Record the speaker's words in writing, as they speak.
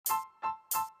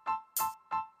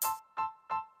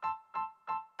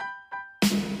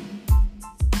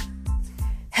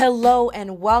Hello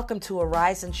and welcome to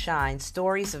Arise and Shine,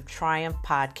 Stories of Triumph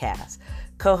podcast,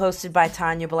 co-hosted by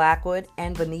Tanya Blackwood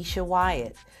and Venetia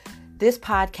Wyatt. This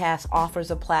podcast offers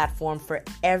a platform for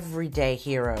everyday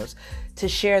heroes to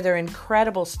share their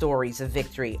incredible stories of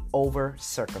victory over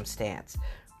circumstance.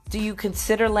 Do you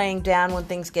consider laying down when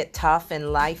things get tough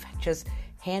and life just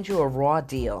hands you a raw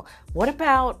deal? What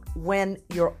about when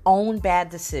your own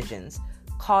bad decisions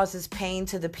causes pain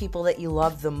to the people that you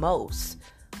love the most?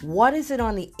 What is it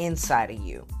on the inside of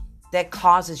you that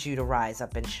causes you to rise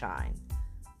up and shine?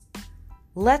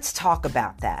 Let's talk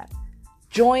about that.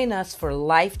 Join us for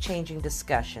life-changing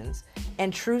discussions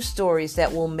and true stories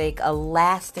that will make a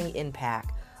lasting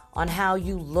impact on how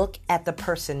you look at the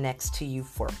person next to you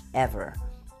forever.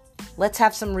 Let's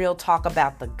have some real talk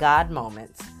about the God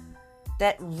moments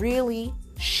that really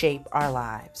shape our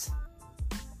lives.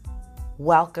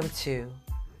 Welcome to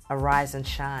Arise and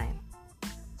Shine,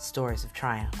 Stories of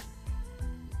Triumph.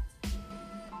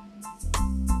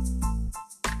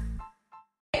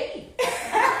 Hey!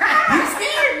 You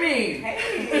scared me!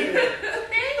 Hey!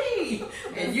 Hey!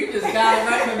 And you just got it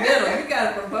right in the middle. You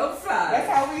got it from both sides. That's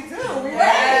how we do. We're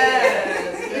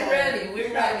Yes! ready.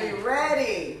 We're ready. We're ready. We're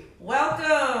ready.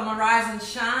 Welcome, Arise and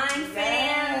Shine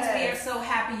fans. Yes. We are so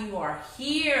happy you are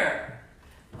here.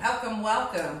 Welcome,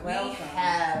 welcome. We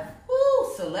have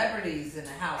celebrities in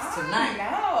the house tonight.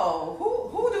 I know.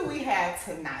 Who do we have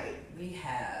tonight? We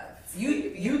have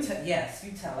yes,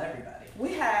 you tell everybody.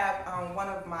 We have one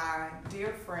of my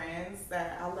dear friends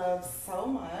that I love so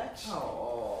much.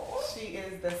 Oh, She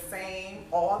is the same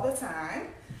all the time.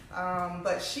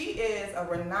 But she is a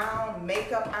renowned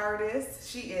makeup artist.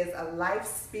 She is a life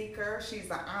speaker. She's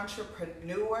an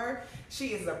entrepreneur. She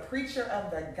is a preacher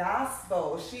of the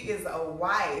gospel. She is a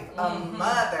wife, a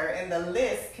mother, and the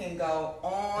list can go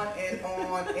on and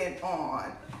on and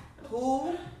on.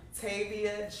 Who?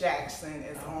 Tavia Jackson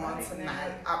is on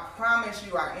tonight. I promise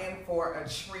you are in for a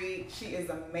treat. She is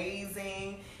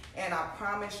amazing. And I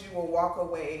promise you will walk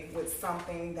away with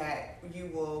something that you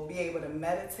will be able to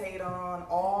meditate on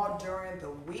all during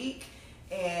the week.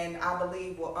 And I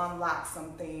believe will unlock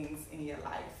some things in your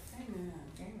life. Amen.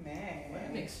 Amen. What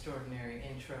an extraordinary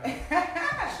intro.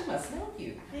 She must know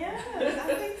you. Yes,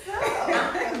 I think so.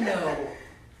 I know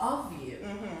of you.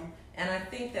 Mm-hmm. And I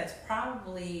think that's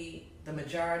probably the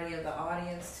majority of the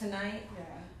audience tonight.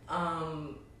 Yeah.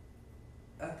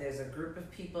 There's a group of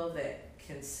people that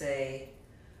can say,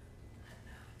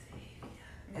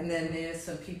 and then there's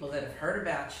some people that have heard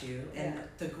about you and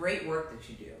the great work that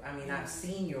you do. I mean, I've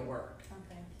seen your work.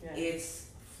 Yes. It's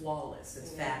flawless.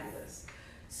 It's fabulous.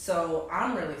 So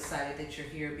I'm really excited that you're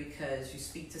here because you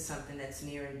speak to something that's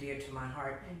near and dear to my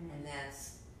heart, and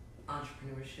that's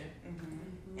entrepreneurship.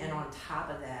 And on top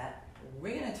of that,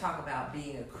 we're going to talk about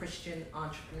being a Christian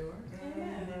entrepreneur.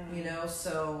 You know,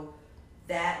 so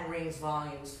that rings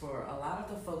volumes for a lot of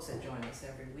the folks that join us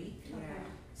every week.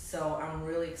 So I'm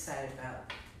really excited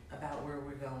about where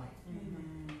we're going.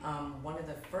 One of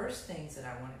the first things that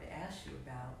I wanted to ask you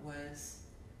about was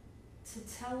to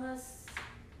tell us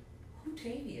who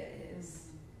Tavia is.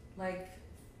 Like,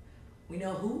 we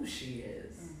know who she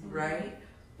is, right?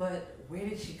 But where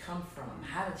did she come from?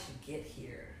 How did she get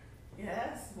here?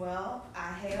 Yes, well,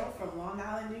 I hail from Long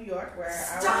Island, New York, where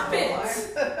Stop I it! was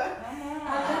born.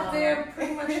 I lived there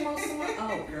pretty much most of my...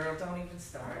 Oh, girl, don't even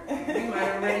start. We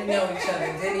might already know each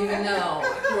other. Didn't even know. I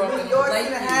grew up in York's in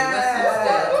Lakeview, the West house.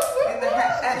 Hempstead. In the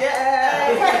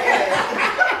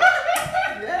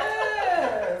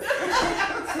Yes.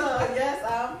 So, yes,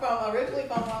 I'm originally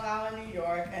from Long Island, New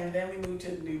York, and then we moved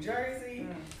to New Jersey,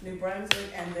 New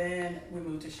Brunswick, and then we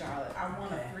moved to Charlotte. I'm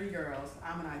one of 3 girls.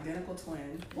 I'm an identical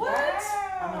twin. What?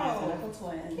 I'm an identical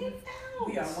twin.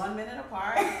 We are 1 minute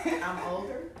apart. I'm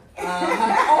older.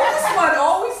 Oldest one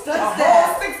always does whole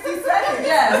that. 60 seconds.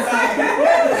 Yes.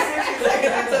 60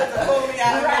 seconds it took to pull me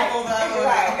out of the other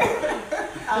way.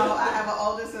 I have an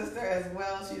older sister as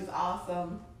well. She's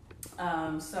awesome.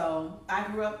 So I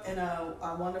grew up in a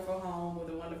wonderful home with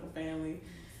a wonderful family.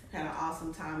 Had an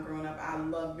awesome time growing up. I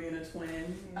loved being a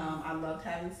twin. I loved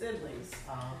having siblings.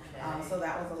 Okay. So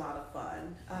that was a lot of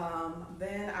fun.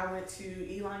 Then I went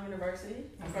to Elon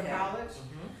University for college.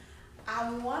 I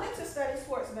wanted to study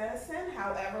sports medicine.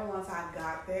 However, once I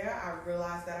got there, I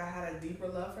realized that I had a deeper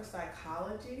love for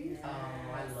psychology. Oh,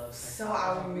 I love So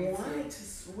psychology. I wanted to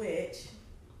switch,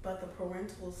 but the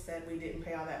parentals said we didn't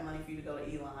pay all that money for you to go to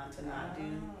Elon to not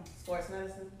do sports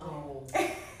medicine. Oh,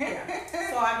 Yeah.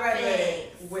 So I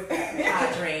graduated with that.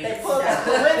 hydrate. They pulled that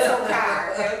parental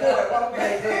card. They did it. What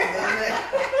they did.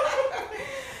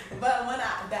 But when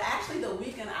actually the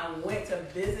week weekend, I went to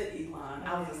visit Elon.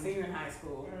 I was a senior in high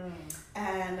school.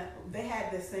 And they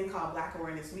had this thing called Black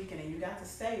Awareness Weekend, and you got to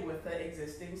stay with the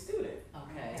existing student.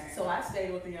 Okay. So I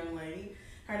stayed with a young lady.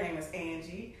 Her name is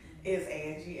Angie.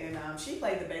 And she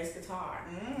played the bass guitar.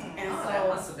 And so that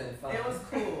must have been fun. it was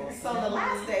cool. So the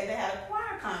last day they had a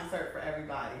choir concert for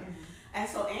everybody. And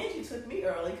so Angie took me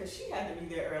early because she had to be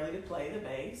there early to play the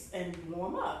bass and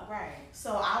warm up. Right.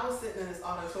 So I was sitting in this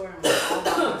auditorium all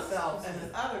by myself, and this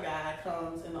other guy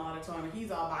comes in the auditorium and he's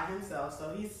all by himself.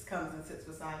 So he comes and sits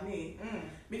beside me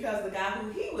because the guy who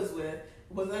he was with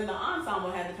was in the ensemble,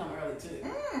 had to come early too.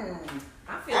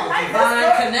 I feel a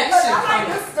divine connection I like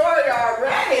coming. this story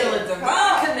already. I feel a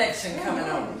divine connection coming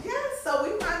on. Yes, so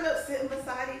we wound up sitting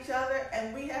beside each other,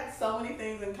 and we had so many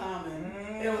things in common.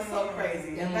 It was so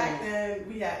crazy. And back then,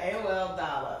 we had AOL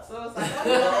dial-up, so it was like,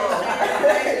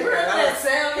 Remember that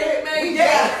sound you made?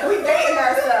 We dating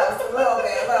ourselves a little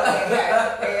bit.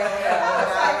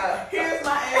 Yeah. Here's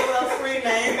my AOL screen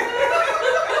name.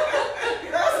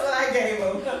 That's what I gave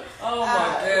him. Oh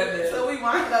my goodness. So we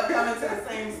wound up coming to the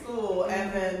same school,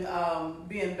 and then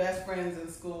being best friends in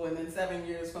school, and then 7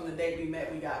 years from the day we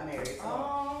met, we got married. So,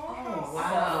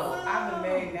 wow. So I've been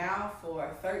married now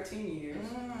for 13 years,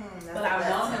 but I've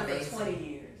known him amazing. for 20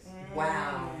 years.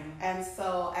 Wow. And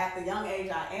so at the young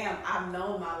age I've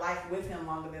known my life with him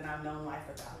longer than I've known life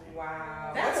without him.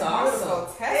 Wow. That's what a awesome.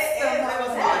 beautiful It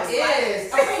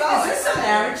is. testimony. Is this a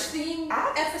marriage theme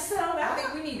episode? I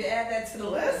think we need to add that to the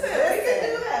list. Listen, we can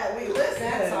do that. We listen.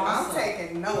 That's awesome. I'm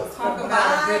taking notes. Talk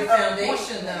about a good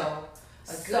foundation, though. A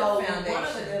good So foundation. one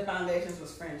of the good foundations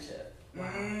was friendship.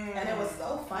 And it was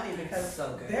so funny because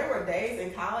So good. there were days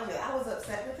in college that I was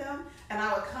upset with him, and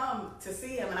I would come to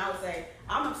see him and I would say,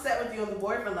 I'm upset with you on the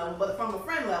boyfriend level, but from a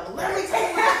friend level, let me tell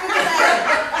you what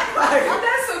happened.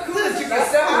 That's so cool that you can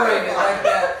separate it like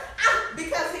that.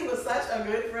 Because he was such a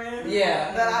good friend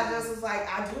Yeah. that I just was like,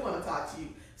 I do want to talk to you.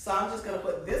 So I'm just going to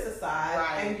put this aside,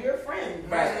 and you're a friend,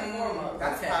 Right. first and foremost.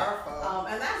 That's Okay. powerful.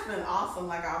 And that's been awesome,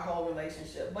 like our whole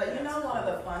relationship. But you know, one of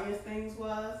the funniest things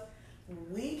was,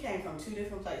 we came from two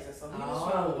different places. So he was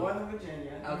from Northern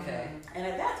Virginia. Okay. And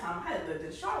at that time, I had lived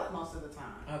in Charlotte most of the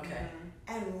time. Okay.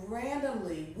 And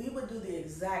randomly, we would do the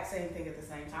exact same thing at the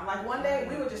same time. Like one day,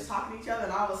 we were just talking to each other,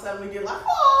 and all of a sudden, we get like,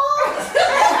 oh!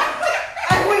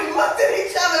 And we looked at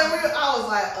each other, and I was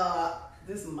like,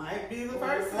 this might be the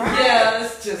person. Yeah,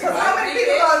 that's just Because how many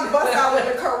people gonna bust out with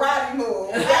the karate move?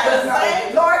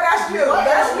 Lord, that's you.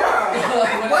 That's you.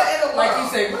 What in the world? Like you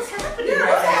say, what's happening Yeah,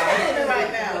 what's happening right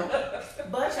right now?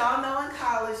 But y'all know in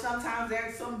college, sometimes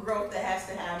there's some growth that has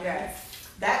to happen. Yes.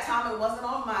 That time it wasn't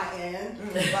on my end,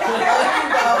 but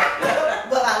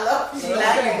I love you, though.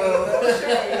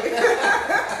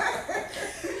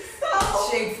 So,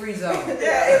 Shade-free zone.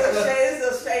 yeah, it's a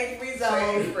shade-free zone.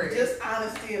 Shade-free. Just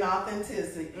honesty and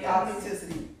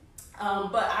authenticity.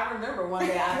 But I remember one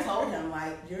day I told him,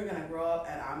 like, you're going to grow up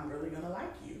and I'm really going to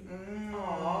like you.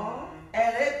 Aww.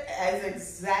 And it is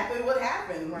exactly what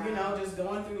happened. Right. You know, just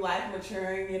going through life,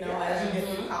 maturing, you know, as you get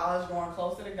through college, going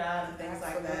closer to God and things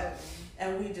like that.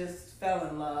 And we just fell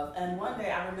in love. And one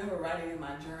day I remember writing in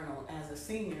my journal as a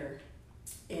senior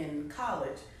in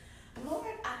college, Lord,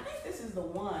 I think this is the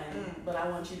one, but I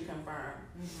want you to confirm.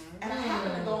 And I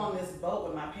happened to go on this boat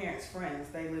with my parents' friends.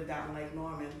 They lived out in Lake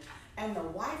Norman. And the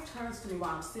wife turns to me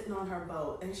while I'm sitting on her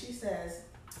boat, and she says,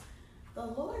 the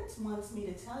Lord wants me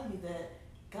to tell you that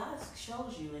God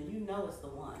shows you, and you know it's the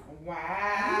one. Wow.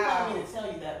 And he wanted me to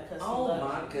tell you that because he loves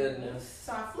my you. goodness.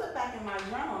 So I flip back in my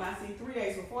journal, and I see 3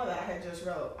 days before that I had just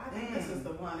wrote, I think this is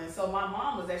the one. And so my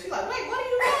mom was there. She's like, wait, what are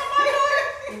you telling my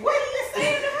daughter? What are you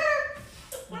saying to her?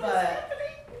 But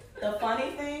the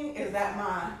funny thing is that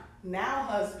my now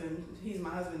husband, he's my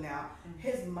husband now,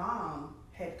 his mom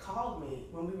had called me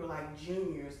when we were like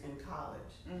juniors in college.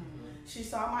 She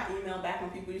saw my email back when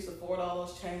people used to forward all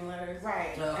those chain letters.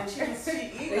 Right. And she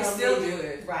emailed They still me. do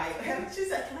it. Right. And she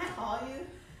said, can I call you?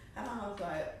 And I was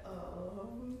like,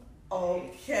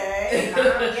 okay.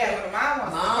 Yeah, but mom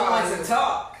wants to Mom call wants you. to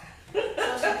talk.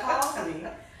 So she calls me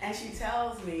and she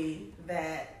tells me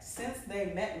that since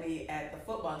they met me at the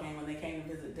football game when they came to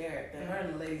visit Derek, that her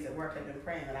and the ladies at work had been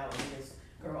praying that I would be his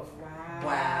girlfriend.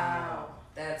 Wow.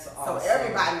 That's awesome. So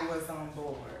everybody was on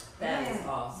board. That is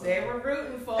awesome. They were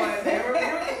rooting for it. They were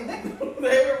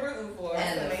rooting for it.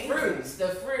 And the fruits,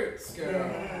 girl.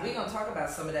 Yeah. We're going to talk about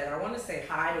some of that. I want to say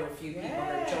hi to a few people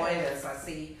that Yes. joined us. I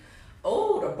see,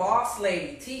 the boss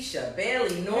lady, Tisha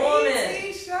Bailey Norman.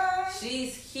 Hey, Tisha.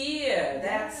 She's here.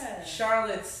 That's Yes.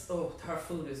 Charlotte's. Oh, her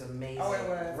food is amazing. Oh, it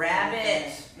was.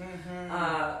 Rabbit.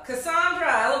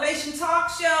 Cassandra, Elevation Talk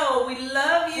Show. We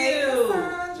love you. Hey,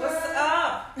 Cassandra. What's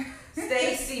up?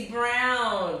 Stacy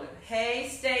Brown. Hey,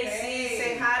 Stacy. Hey.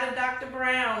 Say hi to Dr.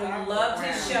 Brown. Dr. We loved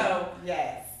his show.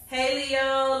 Yes. Hey,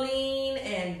 Leoline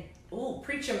and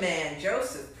Preacher Man,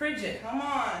 Joseph Pridgeon. Come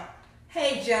on.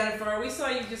 Hey, Jennifer. We saw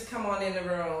you just come on in the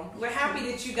room. We're happy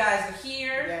that you guys are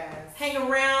here. Yes. Hang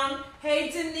around. Hey,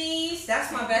 Denise.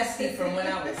 That's my bestie from when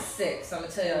I was 6. I'm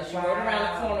going to tell you. She rode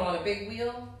around the corner on a big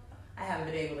wheel. I haven't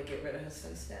been able to get rid of her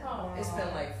since then. Aww. It's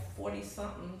been like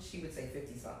 40-something. She would say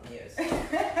 50-something years.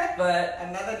 But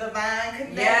another divine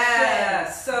connection.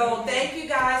 yeah. So thank you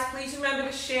guys. Please remember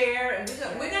to share. And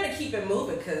we're going to keep it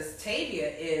moving because Tavia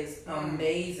is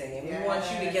amazing. And we want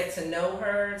you to get to know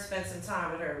her and spend some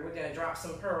time with her. We're going to drop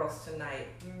some pearls tonight.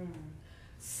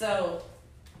 So,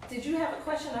 did you have a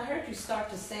question? I heard you start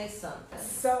to say something.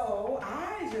 So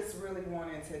I just really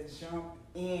wanted to jump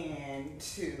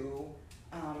into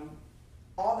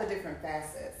all the different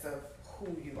facets of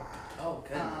who you are. Oh,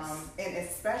 goodness. And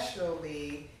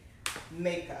especially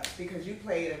makeup, because you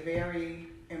played a very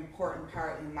important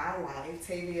part in my life.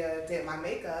 Tavia did my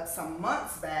makeup some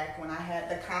months back when I had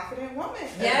the Confident Woman.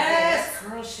 Yes,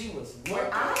 girl, she was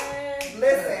working.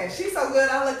 Listen, she's so good.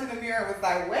 I looked in the mirror and was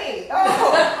like, wait, that's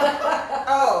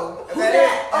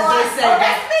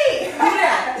me.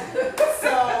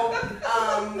 So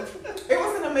it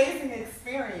was an amazing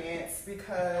experience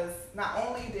because not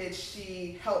only did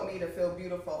she help me to feel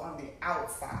beautiful on the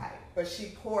outside, but she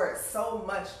poured so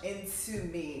much into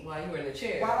me while you were in the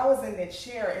chair. While I was in the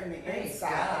chair in the Praise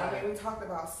inside. God. I mean, we talked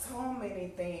about so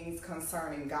many things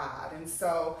concerning God. And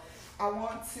so I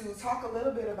want to talk a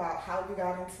little bit about how you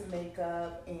got into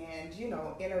makeup and, you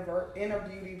know, inner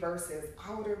beauty versus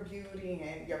outer beauty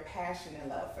and your passion and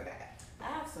love for that.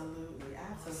 Absolutely.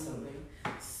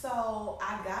 So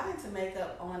I got into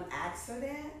makeup on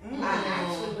accident. I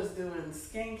actually was doing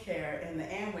skincare in the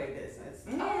Amway business.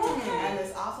 And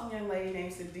this awesome young lady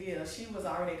named Sadia, she was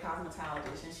already a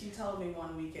cosmetologist, and she told me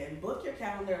one weekend, book your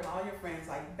calendar of all your friends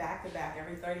like back to back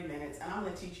every 30 minutes, and I'm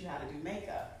going to teach you how to do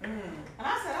makeup. And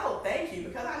I said, oh, thank you,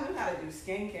 because I knew how to do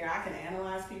skincare. I can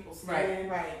analyze people's skin.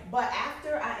 Right. But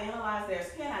after I analyzed their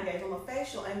skin, I gave them a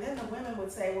facial, and then the women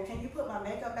would say, well, can you put my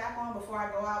makeup back on before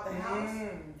I go out the house?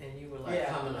 And you were like,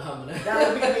 humming. That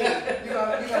would be me. You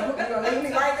gonna leave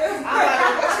me like this? I'm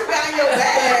like, what you got in your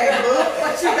bag, boo?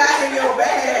 What you got in your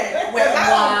bag? Wet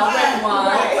wine.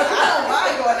 I don't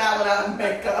mind going out without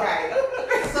makeup. Right.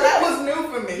 So that was new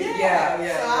for me. Yeah.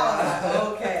 So I was like,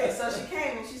 okay. So she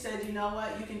came and she said, you know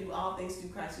what? You can do all things through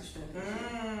Christ who strengthens you.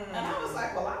 And I was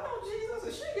like, well, I know Jesus,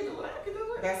 and she can do it. I can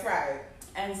do it. That's right.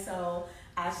 And so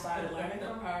I started learning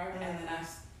from her, and then I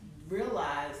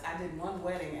realized I did one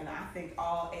wedding, and I think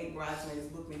all 8 bridesmaids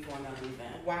booked me for another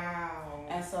event. Wow.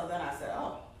 And so then I said,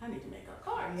 oh, I need to make up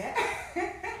cards. Yeah.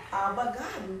 But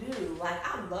God knew, like,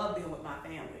 I love being with my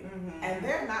family. And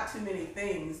there are not too many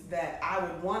things that I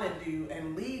would want to do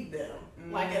and leave them.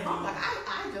 Like at home, like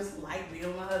I just like being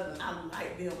with my husband. I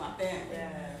like being with my family.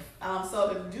 Yeah.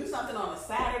 So to do something on a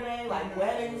Saturday, like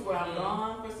weddings where I'm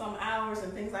gone for some hours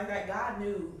and things like that, God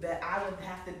knew that I would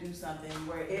have to do something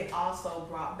where it also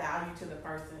brought value to the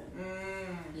person.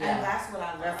 And that's what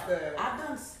I love. That's good. I've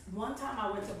done, one time I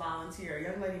went to volunteer, a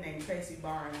young lady named Tracy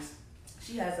Barnes.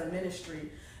 She has a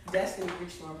ministry, Destiny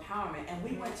Reach for Empowerment, and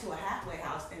we went to a halfway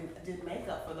house and did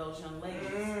makeup for those young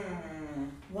ladies.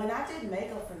 When I did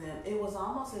makeup for them, it was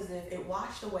almost as if it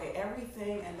washed away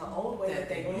everything and the old way that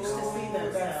they used to see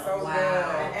themselves. That's so Wow. good.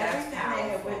 And everything That's they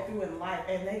had powerful. went through in life,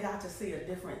 and they got to see a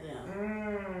different them.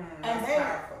 And That's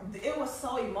powerful. it was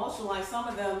so emotional. Like some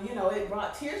of them, you know, it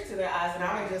brought tears to their eyes, and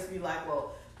I would just be like,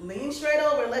 well, lean straight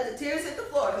over and let the tears hit the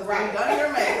floor because we're done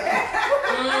your makeup.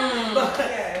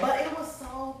 But it was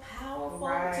so powerful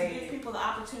to give people the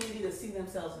opportunity to see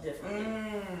themselves differently.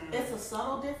 It's a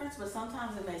subtle difference, but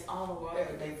sometimes it makes all the world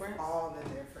of difference. All the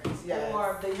difference. Yes.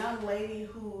 Or the young lady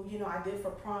who, you know, I did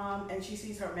for prom, and she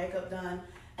sees her makeup done,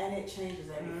 and it changes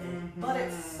everything. But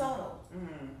it's subtle.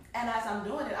 And as I'm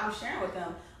doing it, I'm sharing with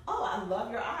them, oh, I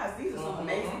love your eyes. These are some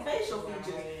amazing facial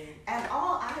features. And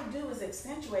all I do is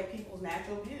accentuate people's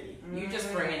natural beauty. You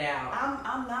just bring it out.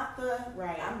 I'm not the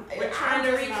We're trying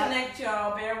to reconnect,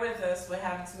 y'all. Bear with us. We're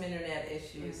having some internet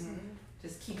issues.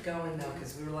 Just keep going though,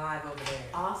 because we're live over there.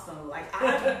 Awesome. Like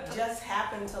I just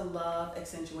happen to love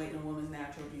accentuating a woman's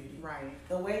natural beauty. Right.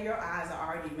 The way your eyes are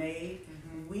already made,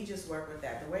 we just work with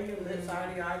that. The way your lips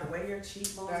already are, the way your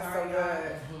cheekbones already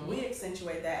are, we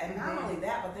accentuate that. And not only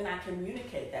that, but then I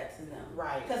communicate that to them.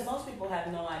 Right. Because most people have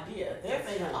no idea. They're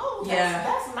thinking, true. oh,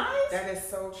 that's nice. That is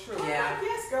so true. I'm like,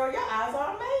 yes, girl, your eyes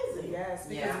are amazing. Yes,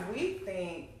 because we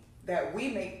think that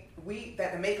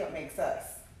that the makeup makes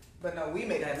us. But no, we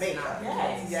make the makeup.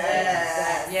 Yes.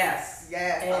 Yes,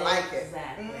 I like it.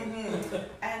 Exactly. Mm-hmm.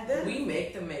 And then we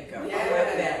make the makeup. Yeah. I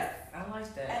like that. I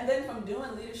like that. And then from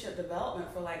doing leadership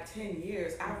development for like 10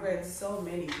 years, I've read so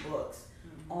many books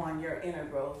on your inner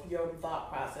growth, your thought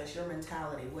process, your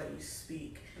mentality, what you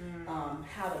speak,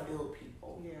 how to build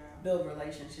people, build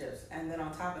relationships. And then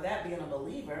on top of that, being a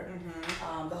believer,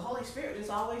 the Holy Spirit just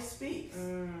always speaks.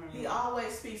 He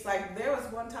always speaks. Like there was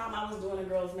one time I was doing a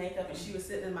girl's makeup and she was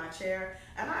sitting in my chair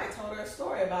and I told her a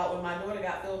story about when my daughter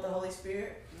got filled with the Holy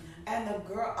Spirit. And the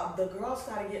girl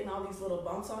started getting all these little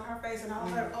bumps on her face, and I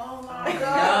was like, "Oh my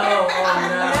God!"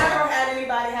 I've never had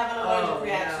anybody have an allergic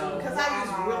reaction because I use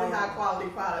really high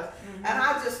quality products. And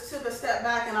I just took a step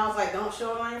back and I was like, "Don't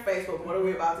show it on your Facebook. What are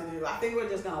we about to do? I think we're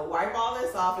just gonna wipe all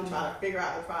this off and try to figure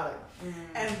out the product."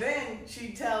 And then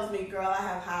she tells me, "Girl, I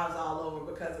have hives all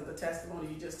over because of the testimony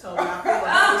you just told me. I feel like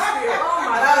the Spirit." Oh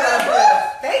my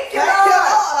God! Thank you, Lord.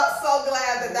 Lord. I'm so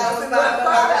glad that was not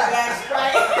that's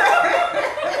right.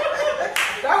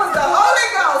 That was the Holy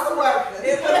Ghost working.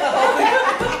 It was the Holy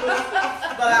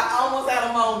Ghost. But I almost had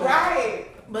a moment. Right.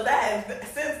 But that has,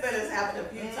 since then, it's happened a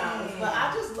few times. But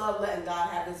I just love letting God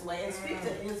have His way and speak to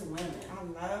His women. I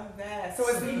love that. So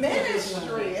it's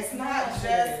ministry. It's not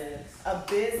just a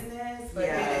business, but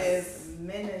it is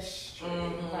ministry.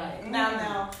 Right.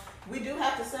 Now, we do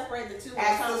have to separate the two.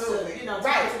 Absolutely. To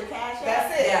the cash app.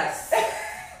 That's it. Yes.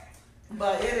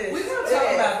 But it is. We're going to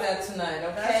talk about that tonight,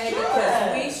 okay?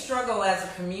 Because we struggle as a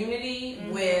community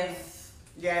with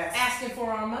asking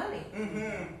for our money.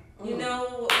 You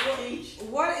know,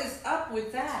 what is up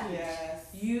with that? Yes.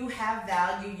 You have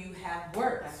value, you have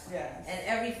worth. Yes. And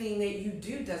everything that you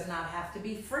do does not have to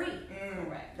be free.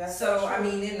 Correct. That's So, I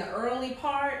mean, in the early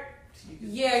part,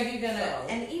 you're gonna,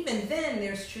 and even then,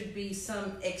 there should be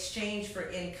some exchange for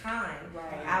in kind.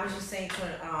 Right. I was just saying to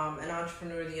an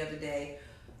entrepreneur the other day,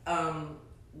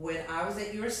 when I was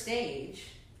at your stage,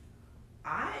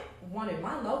 I wanted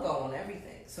my logo on everything.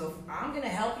 So if I'm gonna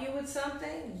help you with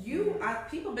something,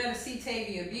 people better see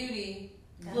Tavia Beauty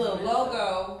little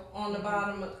logo on the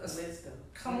bottom of Wisdom.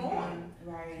 Come on,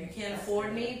 Right. you can't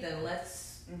afford me, then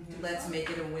let's make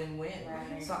it a win-win.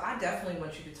 Right. So I definitely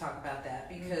want you to talk about that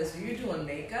because you're doing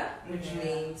makeup, which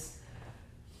means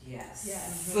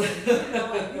yes. You know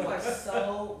what? You are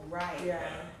so right. Yeah.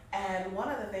 And one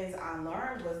of the things I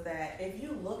learned was that if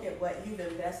you look at what you've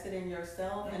invested in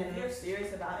yourself, and if you're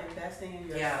serious about investing in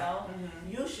yourself,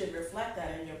 you should reflect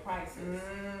that in your prices.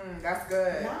 That's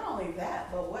good. Not only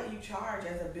that, but what you charge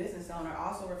as a business owner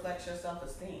also reflects your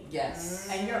self-esteem. Yes.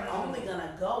 And you're only going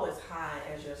to go as high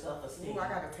as your self-esteem. Ooh, I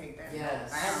got to take that.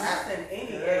 Yes. And that's in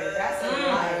any area. That's in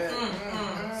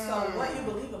life. So what you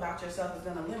believe about yourself is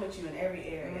going to limit you in every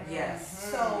area. Yes.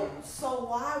 So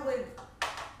why would...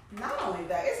 Not only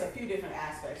that, it's a few different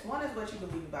aspects. One is what you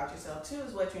believe about yourself. Two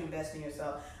is what you invest in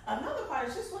yourself. Another part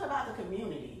is just what about the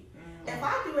community? If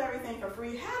I do everything for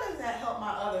free, how does that help my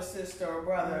other sister or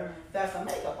brother that's a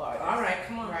makeup artist? All right,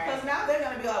 come on. Because now they're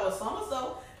going to be like, well,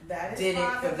 so-and-so, that is Did fine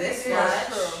it for that this they did much.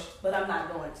 it, but I'm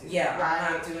not going to. Yeah,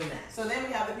 I'm not doing that. So then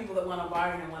we have the people that want to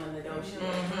bargain and want to negotiate.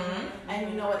 And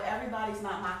you know what? Everybody's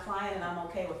not my client, and I'm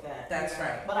okay with that. That's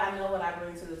right. But I know what I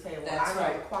bring to the table. That's I know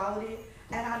right. the quality.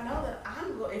 And I know that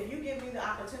if you give me the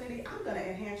opportunity, I'm going to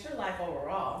enhance your life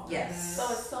overall. Yes. So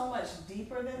it's so much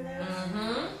deeper than this.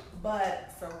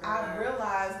 But So I've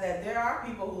realized that there are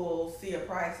people who will see a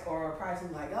price or a price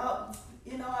and like, oh,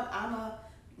 you know what, I'm going to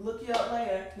look you up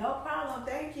later. No problem,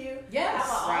 thank you. Yes.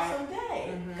 Have an awesome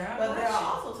day. God But there bless are you.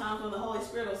 also times when the Holy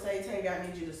Spirit will say, Tavia, I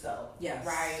need you to sow. Yes.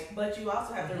 Right? But you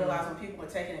also have to realize when people are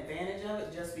taking advantage of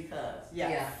it just because.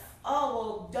 Yeah. Oh,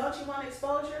 well, don't you want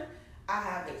exposure? I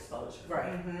have exposure.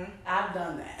 Right. I've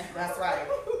done that. That's right.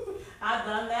 I've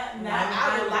done that. Now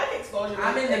I would like exposure.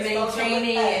 I'm in the exposure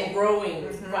maintaining with pay. and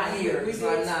growing Right. years. We do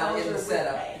I'm not in the exposure with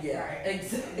setup. pay. Yeah. Right.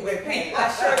 Exactly. With pay.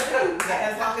 I sure do.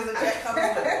 As long as the check comes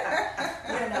with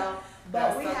it. You know. But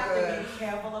That's we so have good. to be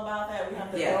careful about that. We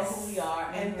have to know who we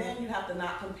are. And then you have to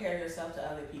not compare yourself to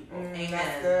other people. Amen.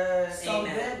 That's good. So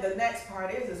Amen. then the next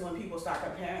part is when people start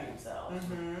comparing themselves.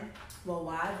 Well,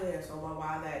 why this or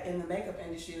why that? In the makeup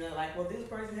industry, they're like, well, this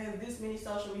person has this many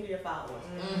social media followers.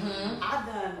 I've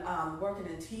done working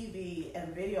in TV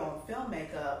and video and film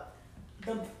makeup.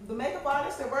 The makeup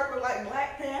artists that work with like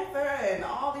Black Panther and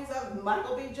all these other,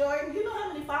 Michael B. Jordan, you know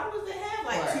how many followers they have?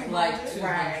 Like 200. Like 200.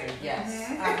 Right.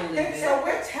 Yes. I believe it. So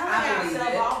we're telling I believe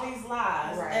ourselves it. all these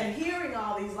lies Right. and hearing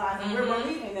all these lies and we're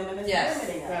believing them and it's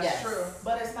limiting us. That's Yes. true.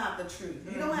 But it's not the truth.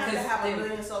 You don't have to Because have a they-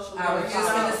 million social I media was just going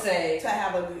to followers say, to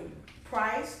have a good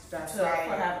price That's to right.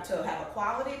 have a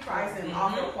quality price and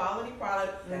offer a quality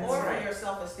product, That's or right. for your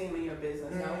self-esteem in your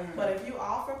business. But if you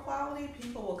offer quality,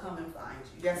 people will come and find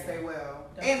you. Yes, they will.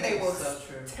 That's And they will so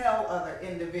true. tell other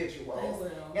individuals. They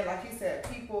will. And like you said,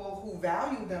 people who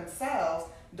value themselves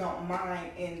don't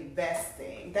mind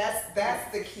investing.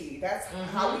 That's the key. That's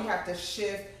how we have to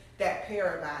shift that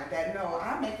paradigm. That no,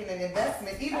 I'm making an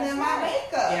investment even in my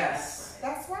makeup. Yes.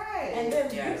 That's right. And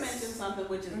then Yes. you mentioned something,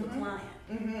 which is the client.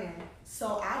 Mm-hmm.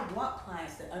 So I want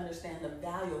clients to understand the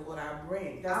value of what I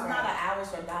bring. That's I'm not right. an hours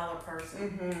for dollar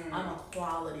person. Mm-hmm. I'm a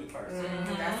quality person.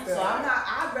 Mhm. That's good. So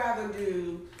I'd rather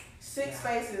do 6 Yeah.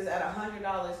 faces at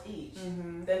 $100 each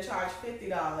than charge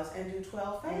 $50 and do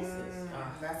 12 faces.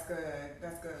 That's good.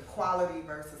 That's good. Quality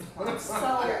versus quantity. So you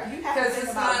have to Because think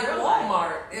it's about not your life.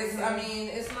 Walmart. It's I mean,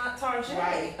 it's not Target.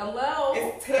 Right. Hello.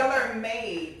 It's tailor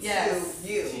made Yes. to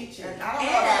you. Teaching. And I don't know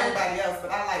about everybody else,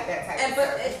 but I like that type And of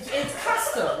but service. it's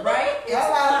custom, right? It's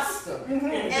Hello. custom.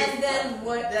 Mhm. And then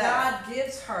what Yeah. God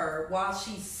gives her while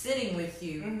she's sitting with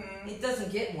you, Mhm. it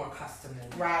doesn't get more custom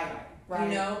than that. Right. Right.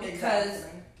 You know, because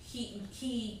Exactly.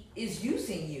 he is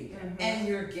using you Mhm. and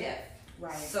your gift.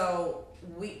 Right. So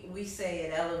we say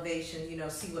at Elevation, you know,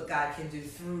 see what God can do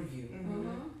through you.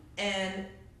 Mhm. And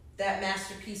that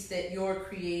masterpiece that you're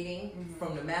creating Mhm.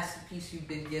 from the masterpiece you've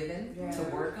been given Yeah. to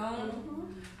work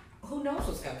on, who knows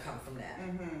what's gonna come from that?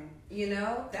 Mhm. You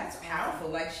know, that's powerful.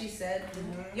 Like she said,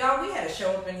 Mhm. y'all, we had to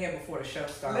show up in here before the show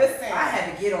started. Listen. I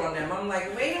had to get on them. I'm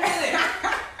like, wait a minute.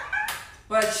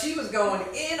 But she was going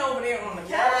in over there on the couch.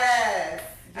 Yes.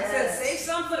 I said, save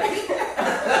some for the people.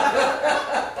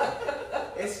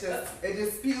 It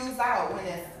just spews out when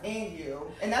it's in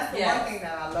you, and that's the Yeah. one thing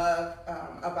that I love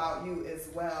about you as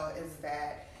well is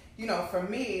that, you know, for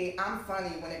me, I'm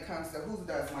funny when it comes to who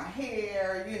does my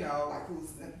hair, you know, like who's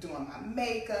doing my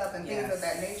makeup and things of Yes.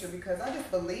 that nature, because I just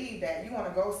believe that you want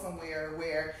to go somewhere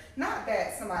where not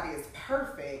that somebody is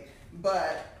perfect,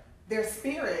 but their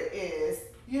spirit is,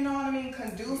 you know what I mean,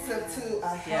 conducive to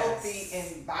a healthy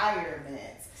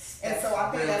environment. And so I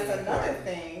think really that's another important.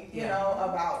 thing, you Yeah. know,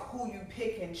 about who you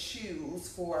pick and choose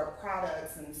for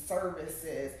products and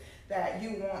services, that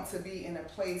you want to be in a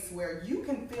place where you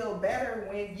can feel better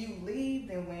when you leave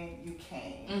than when you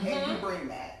came. And you bring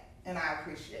that. And I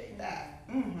appreciate that.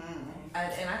 Mm-hmm.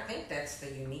 And I think that's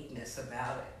the uniqueness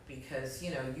about it, because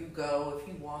you know, you go, if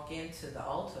you walk into the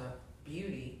Ulta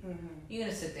Beauty, you're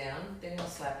gonna sit down, they're gonna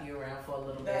slap you around for a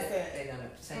little That's bit, it. they're gonna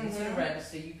send you to the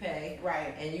register, you pay,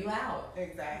 Right. and you out.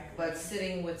 Exactly. But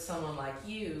sitting with someone like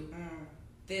you, Mm.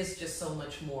 there's just so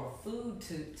much more food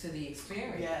to the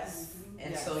experience. Yes.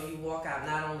 And Yes. so you walk out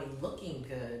not only looking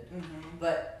good,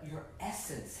 but your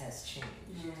essence has changed.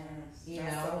 You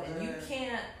That's know, so and you good.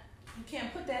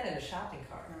 can't put that in a shopping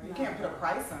cart. You can't put a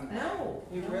price on that. No.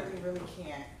 You really, really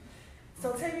can't.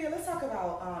 So Tavia, let's talk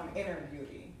about inner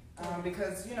beauty.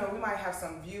 Because, you know, we might have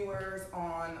some viewers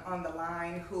on the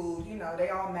line who, you know, they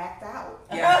all macked out.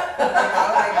 Yeah. You know,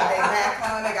 they got their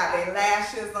MAC on, they got their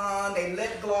lashes on, their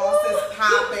lip gloss is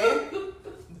popping,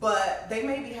 but they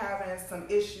may be having some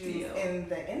issues in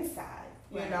the inside,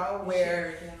 you know,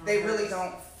 where they really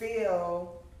don't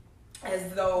feel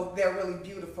as though they're really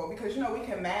beautiful, because, you know, we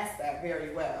can mask that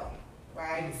very well,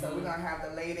 right? So we're gonna have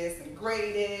the latest and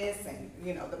greatest and,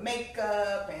 you know, the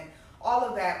makeup and all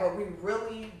of that, but we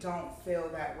really don't feel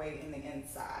that way in the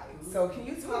inside. So can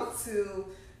you talk to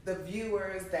the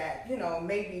viewers that, you know,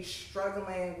 may be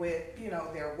struggling with, you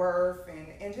know, their worth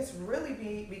and just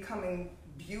really becoming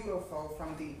beautiful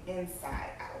from the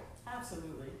inside out?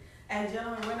 Absolutely. And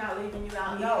gentlemen, we're not leaving you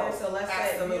out No, either. So let's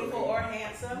absolutely. say beautiful or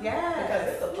handsome. Yes. Because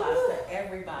this applies to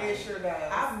everybody. It sure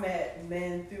does. I've met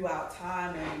men throughout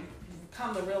time and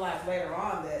come to realize later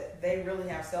on that they really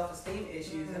have self-esteem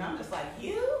issues. And I'm just like,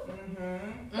 you?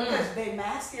 Because they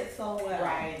mask it so well.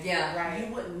 Right. Yeah. Right.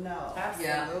 You wouldn't know.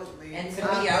 Absolutely. And to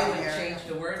I've me, I been would there. change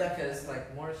the word because,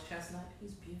 like, Morris Chestnut,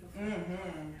 he's beautiful.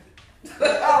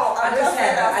 Oh, I'm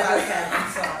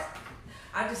sorry. sorry.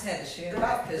 I just had to share Did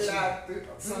that I- because did I-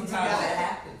 sometimes you got that it.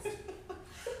 happens.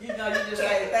 You know, you just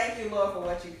say, thank you, Lord, for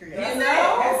what you created. That's You it.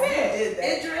 know? That's You it. did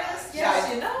that. Idris,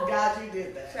 yes, you know. God, you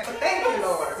did that. Thank you,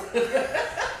 Lord.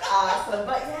 Awesome.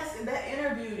 But yes, in that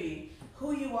inner beauty,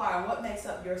 who you are and what makes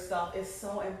up yourself is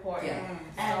so important. Yeah. And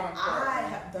So important. I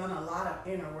have done a lot of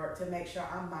inner work to make sure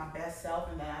I'm my best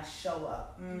self and that I show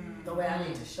up the way I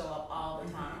need to show up all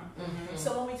the time.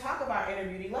 So when we talk about inner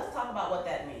beauty, let's talk about what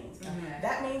that means.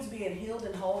 That means being healed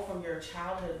and whole from your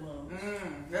childhood wounds.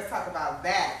 Let's talk about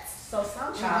that. So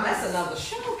sometimes that's another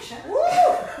show, child.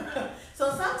 Woo!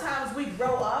 So sometimes we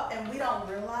grow up and we don't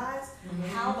realize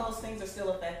how those things are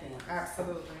still affecting us.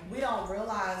 Absolutely. We don't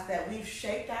realize that we've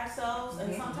shaped ourselves,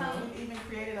 and sometimes we've even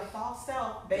created a false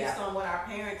self based on what our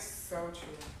parents. So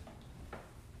true.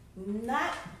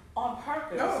 Not on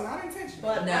purpose. No, not intentional.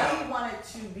 But we wanted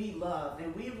to be loved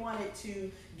and we wanted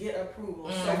to get approval.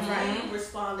 So we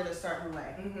responded a certain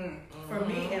way. For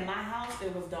me, in my house,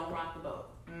 it was don't rock the boat.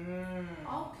 Okay.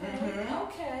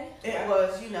 It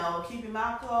was, keep your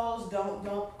mouth closed, don't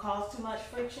cause too much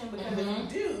friction, because if you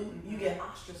do, you get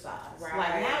ostracized. Right.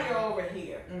 Like, now you're over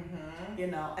here.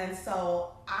 And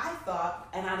so I thought,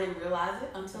 and I didn't realize it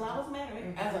until I was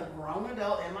married, as a grown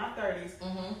adult in my 30s,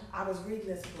 I was reading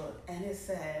this book, and it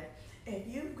said, if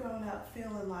you've grown up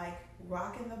feeling like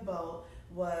rocking the boat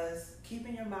was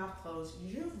keeping your mouth closed,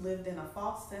 you've lived in a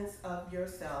false sense of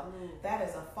yourself. That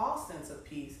is a false sense of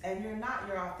peace, and you're not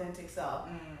your authentic self.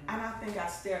 And I think I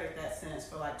stared at that sentence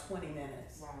for like 20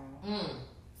 minutes.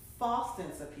 False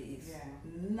sense of peace,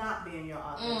 not being your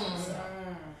authentic self.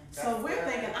 So we're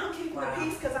thinking, I'm keeping the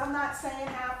peace because I'm not saying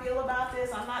how I feel about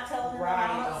this. I'm not telling them that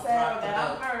I'm upset or that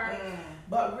I'm hurt.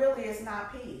 But really, it's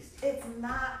not peace. It's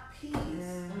not peace.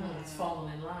 It's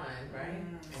falling in line, right?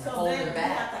 So then we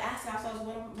have to ask ourselves,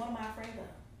 what am I afraid of?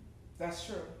 That's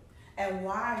true. And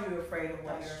why are you afraid of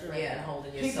what you're afraid of? Yeah, and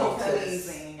holding People yourself to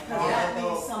pleasing. Because that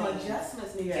means some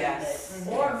adjustments need to be made.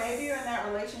 Or Yes. maybe you're in that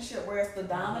relationship where it's the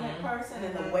dominant person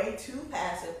and the way too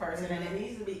passive person, and it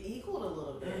needs to be equaled a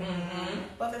little bit.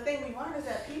 But the thing we learn is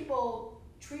that people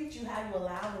treat you how you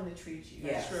allow them to treat you.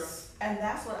 Yes. True. And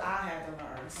that's what I had to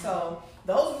learn. So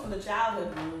those are from the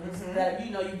childhood wounds that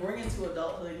you bring into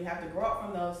adulthood. You have to grow up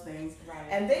from those things. Right.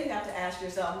 And then you have to ask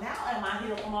yourself, now am I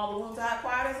healed from all the wounds I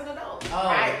acquired as an adult?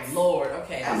 Oh, Lord.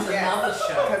 Okay, that's another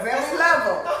show. Because every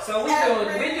level. So we're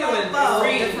doing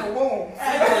Different wounds.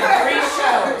 three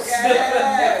shows.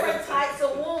 Different types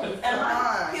of wounds. Am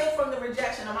I healed from the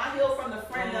rejection? Am I healed from the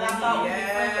friend that I thought would be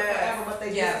friends forever, but they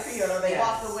disappeared, or they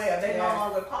walked away, or they no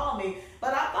longer call me?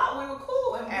 But I thought we were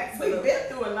cool, and we've been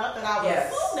through enough that I would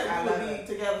assume that we would be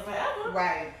together forever.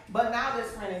 Right. But now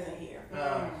this friend isn't here.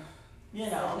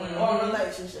 Or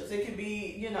relationships. It could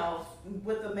be,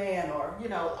 with a man, or,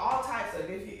 all types of,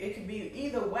 it could be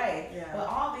either way. Yeah. But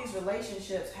all these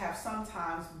relationships have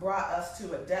sometimes brought us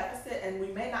to a deficit, and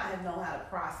we may not have known how to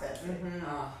process it.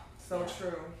 So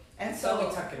true. And So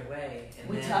we tuck it away. And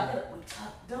we then, tuck it,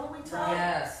 don't we tuck?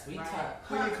 Yes, we tuck.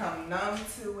 We become numb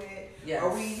to it. Yes.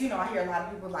 Or we, I hear a lot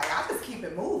of people like, I just keep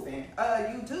it moving.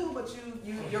 You do, but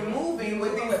you're moving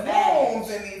with these wounds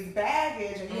and these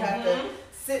baggage, and you have to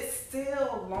sit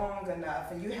still long enough,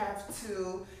 and you have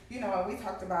to, and we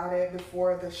talked about it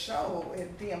before the show,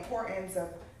 the importance of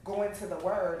going to the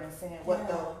Word and saying what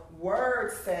the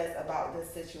Word says about this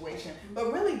situation,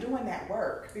 but really doing that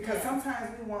work, because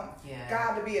sometimes we want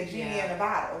God to be a genie in a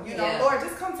bottle. Lord,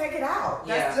 just come take it out.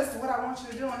 That's just what I want you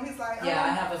to do. And He's like, I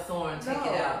have a thorn, take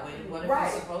it out. What if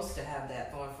Right. you're supposed to have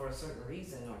that thorn for a certain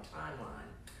reason or timeline?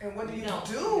 And what do you You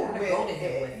do gotta with go to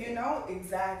Him it? with it.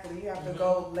 Exactly. You have to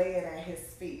go lay it at His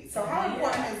feet. So how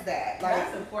important is that?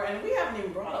 That's important. We haven't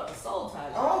even brought up the soul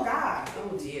tie. Oh God.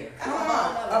 Oh dear. Come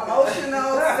on.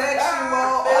 Emotional,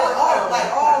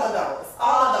 sexual, all of those.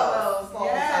 All of those soul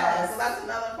Yes. ties. So that's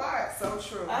another part. So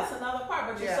true. That's another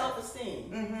part. But your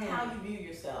self-esteem, how you view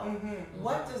yourself.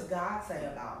 What does God say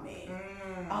about me?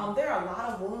 There are a lot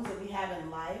of wounds that we have in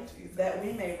life that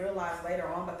we may realize later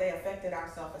on, but they affected our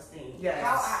self-esteem. Yes.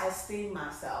 How I esteem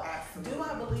myself. Absolutely. Do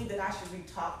I believe that I should be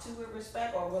talked to with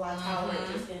respect, or will I tolerate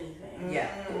just anything? Yeah.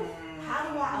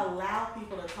 How do I allow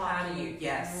people to talk How to do you? me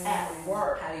Yes. at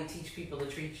work? How do you teach people to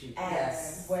treat you?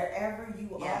 As wherever you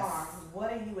Yes. are,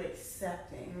 what are you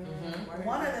accepting?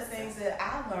 One of the things that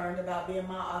I learned about being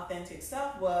my authentic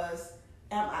self was,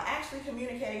 am I actually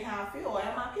communicating how I feel, or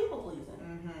am I people pleasing?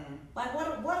 Like,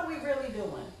 what are we really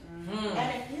doing?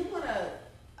 And if you want to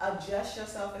adjust your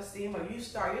self-esteem, or you're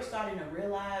starting to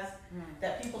realize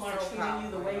that people aren't treating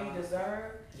you the way you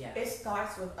deserve, it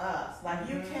starts with us. Like,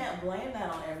 you can't blame that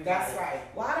on everybody. That's right.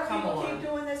 Why do people keep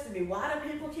doing this to me? Why do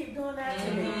people keep doing that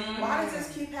to me? Why does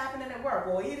this keep happening at work?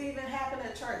 Well, it even happened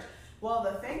at church. Well,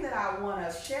 the thing that I want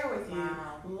to share with you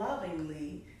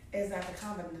lovingly is that the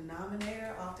common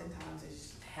denominator oftentimes is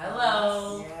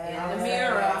Hello. Yeah. In the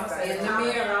mirror. The In the common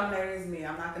mirror. denominator is me.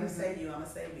 I'm not going to say you. I'm going to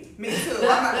say me. Me too. I'm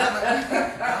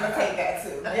gonna take that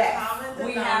too. Yes.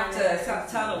 We have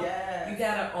to tell them. Yes. You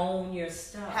gotta own your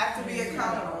stuff. Have to be You gotta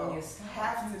own accountable. your stuff.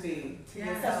 Have to be. To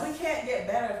Because yourself. we can't get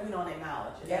better if we don't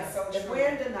acknowledge it. That's so If true. we're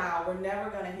in denial, we're never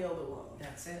going to heal the wound.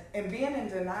 That's it. And being in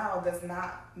denial does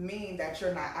not mean that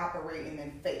you're not operating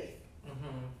in faith.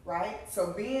 right?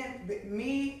 So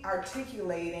me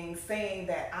articulating, saying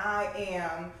that I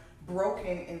am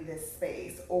broken in this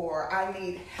space or I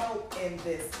need help in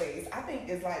this space, I think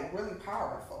is like really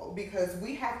powerful, because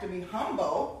we have to be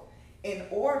humble in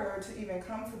order to even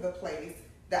come to the place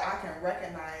that I can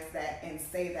recognize that and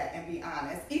say that and be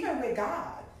honest, even with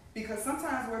God, because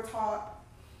sometimes we're taught,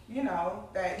 you know,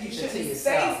 that you shouldn't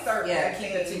say certain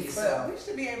things, but we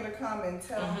should be able to come and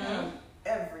tell him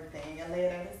everything and lay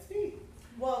it at his feet.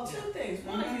 Well, two things.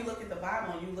 One, if you look at the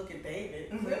Bible and you look at David,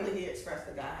 clearly he expressed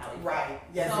to God how he felt. Right.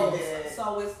 Yes, so, he did.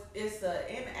 So it's an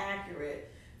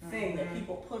inaccurate thing that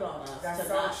people put on us That's to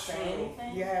so not true. say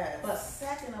anything. Yes. But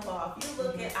second of all, if you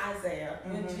look at Isaiah,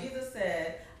 when Jesus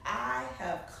said, I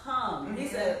have come, he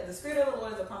said, the Spirit of the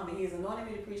Lord is upon me. He has anointed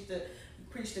me to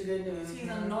preach the good news. He's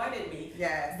anointed me.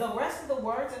 Yes. The rest of the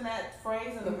words in that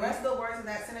phrase and the rest of the words in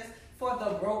that sentence, for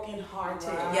the brokenhearted.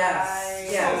 Right.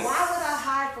 Yes. So why would I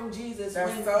hide from Jesus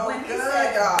That's when, so when he good,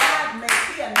 said y'all. God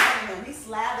he anointed him, he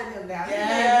slathered him down. Yes. He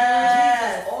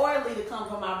made Jesus oily to come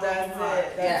from our broken That's heart, it.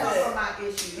 to That's come it. from our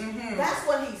issues. That's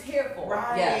what he's here for.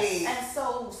 Right. Yes. And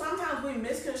so sometimes we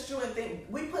misconstrue and think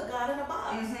we put God in a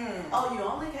box. Oh, you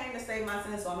only came to save my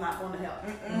sins, so I'm not going to help.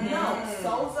 No,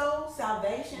 sozo,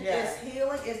 salvation, is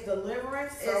healing, is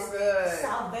deliverance, So good.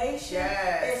 salvation,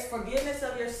 Yes. it's forgiveness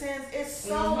of your sins. It's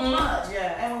so much.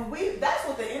 Yes. And that's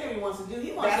what the enemy wants to do.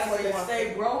 He wants That's us what he to wants stay to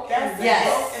do. broke That's and it.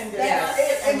 broke and Yes.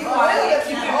 depressed And you and will broke.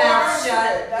 keep your your mouth word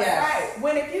shut. That's Yes. right.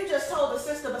 When if you just told the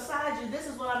sister beside you, this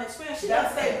is what I'm experiencing, she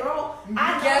That's doesn't say, it. girl,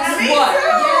 I know Guess me what? too.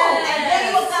 Yes. And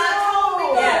then what God told me,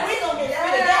 girl, Yes. we gonna get Yes.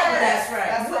 free together. That's right.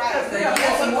 That's right. Because we Yes. don't He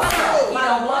want doesn't that. want that. He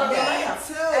don't want the that. lamb.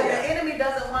 Too. And the enemy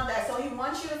doesn't want that. So he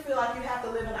wants you to feel like you have to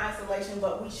live in isolation,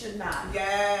 but we should not.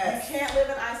 Yes. You can't live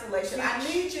in isolation. I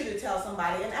need you to tell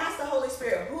somebody and ask the Holy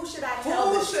Spirit, who should I tell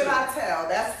Who this should to? I tell?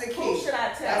 That's the key. Who should I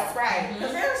tell? That's right.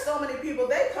 Because there are so many people,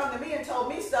 they come to me and told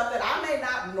me stuff that I may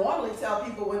not normally tell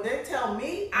people. When they tell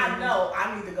me, I know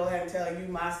I need to go ahead and tell you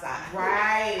my side.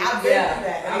 Right. I've been Yeah. through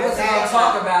that. I wasn't going to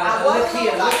talk about I it. wasn't Look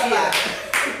here, gonna look talk here. about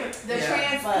it. The Yeah.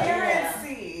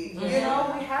 transparency. You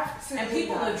know, we have to. And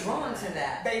people are drawn to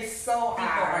that. They so People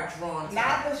are drawn to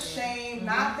Not that. the shame,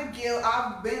 not the guilt.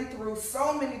 I've been through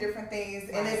so many different things,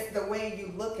 and Right. it's the way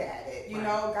you look at it. You Right.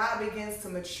 know, God begins to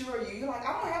mature you. You're like,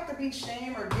 I don't have to be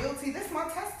shame or guilty. This is my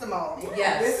testimony.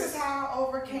 Yes. This is how I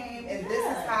overcame, and this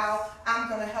is how I'm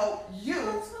going to help you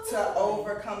to Absolutely.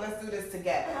 overcome. Let's do this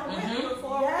together. I went through it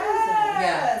for a reason.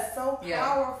 Yes, so Yeah.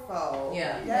 powerful.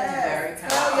 Yeah. Yes. Very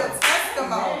Tell your powerful.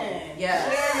 testimony. Amen.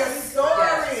 Yes. Share your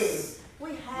story. Yes.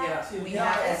 We have Yeah, to. we No,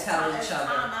 have to it's tell time- each it's other.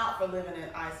 time out for living in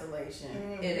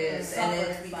isolation. It is, and it's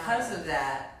Suffer in because silence. of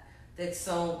that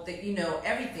that you know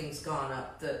everything's gone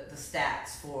up. The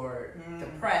stats for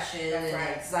depression That's and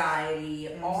right.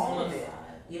 anxiety, all of it.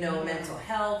 You know, mental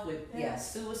health with Yeah.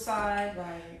 suicide,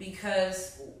 Right.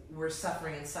 because we're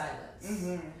suffering in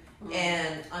silence.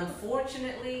 And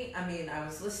unfortunately, I mean, I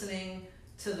was listening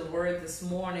to the Word this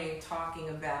morning talking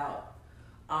about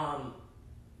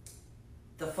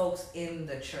the folks in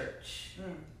the church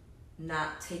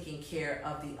not taking care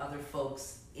of the other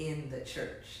folks in the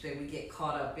church. That we get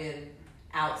caught up in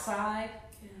outside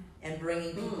and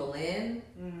bringing people in,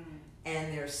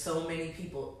 and there's so many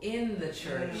people in the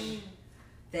church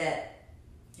that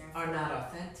are not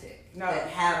authentic, No. that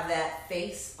have that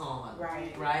face on,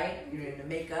 Right. You're in the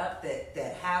makeup, that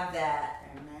have that,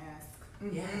 And mask.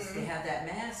 yes, they have that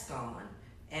mask on.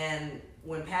 And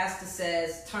when pastor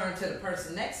says turn to the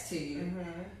person next to you,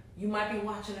 you might be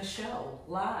watching a show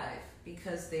live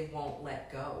because they won't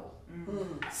let go.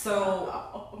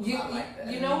 So you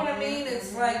know what I mean?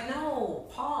 It's like, no,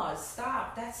 pause,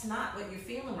 stop. That's not what you're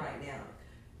feeling right now.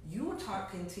 You were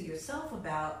talking to yourself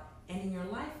about ending your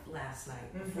life last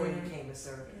night before you came to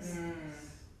service.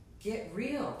 Get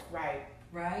real, Right.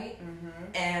 right?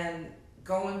 And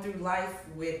going through life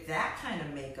with that kind of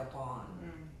makeup on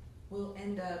will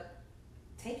end up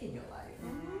taking your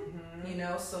life. You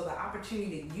know, so the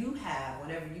opportunity that you have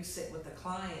whenever you sit with a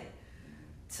client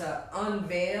to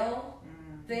unveil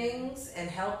things and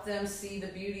help them see the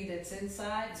beauty that's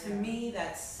inside, to me,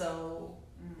 that's so,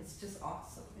 it's just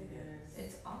awesome. It is.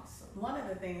 It's awesome. One of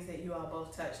the things that you all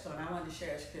both touched on, I wanted to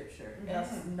share a scripture.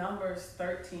 It's Numbers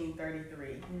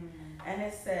 13:33. And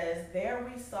it says, there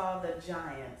we saw the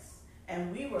giants,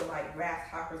 and we were like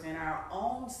grasshoppers in our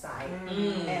own sight,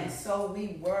 and so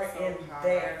we were So in powerful.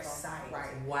 their sight.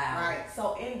 Right. Wow. Right.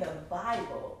 So in the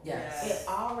Bible, Yes. it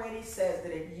already says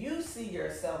that if you see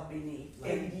yourself beneath,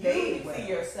 Like if they you will. see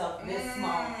yourself this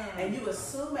small, and you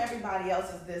assume everybody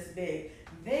else is this big,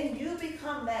 then you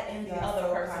become that in the That's other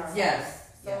so person's powerful. life. Yes.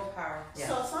 So powerful. Yeah.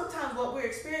 So sometimes what we're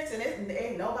experiencing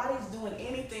is nobody's doing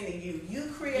anything to you.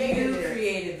 You created it.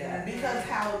 created that. Because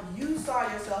how you saw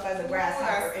yourself as a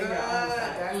grasshopper in your own sight.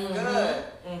 That's Mhm. good.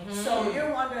 Mm-hmm. So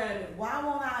you're wondering, why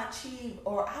won't I achieve,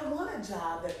 or I want a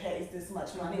job that pays this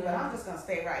much money, but I'm just going to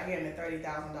stay right here in the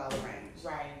 $30,000 range.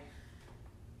 Right.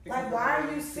 Like, why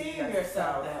are you seeing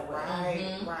yourself that way? Right,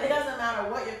 Mhm. right. It doesn't matter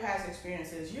what your past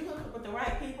experience is. You look with the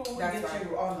right people, we That's get right.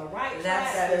 you on the right track.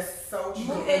 That is so true.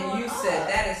 Moving And on you up. said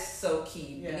that is so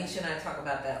key. Yeah. Benicia and I talk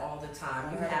about that all the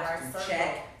time. You Have the have right to circle.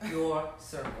 check your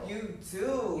circle. You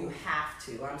do. You have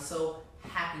to. I'm so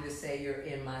happy to say you're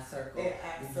in my circle. Yeah,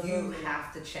 absolutely. You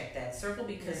have to check that circle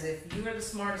because if you're the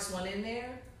smartest one in there,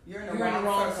 You're you're in the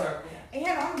wrong circle. And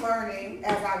I'm learning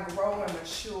as I grow and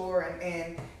mature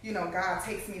and you know, God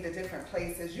takes me to different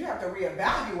places. You have to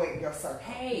reevaluate your circle.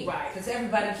 Hey, Right. because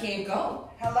everybody can't go.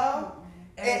 Hello?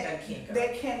 Everybody can't go.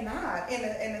 They cannot.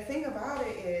 And the thing about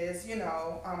it is, you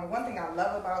know, one thing I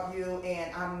love about you,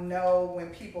 and I know when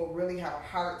people really have a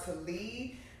heart to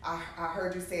lead, I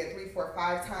heard you say it 3, 4,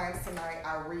 5 times tonight,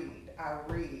 I read,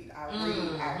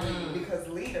 because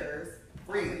leaders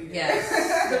read. Yes.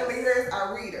 The leaders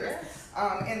are readers.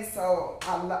 And so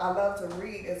I love to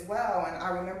read as well. And I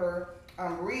remember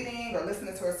reading or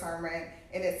listening to a sermon,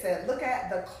 and it said, look at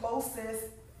the closest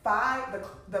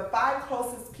the 5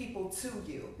 closest people to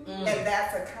you, and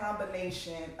that's a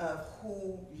combination of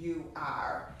who you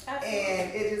are. Absolutely.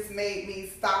 And it just made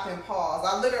me stop and pause.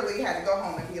 I literally had to go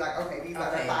home and be like, okay, these are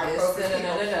the Okay, 5 this, closest people.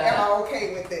 da-da-da-da. Am I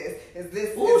okay with this? Is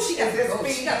this? Ooh, is, she got is to this go.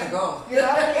 feeding? She got to go. You know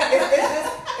what I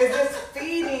mean? Is this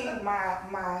feeding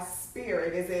my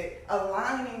spirit? Is it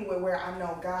aligning with where I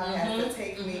know God has to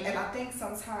take me? And I think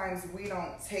sometimes we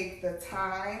don't take the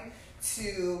time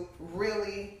to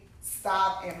really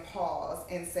stop and pause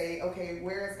and say, okay,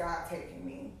 where is God taking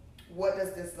me? What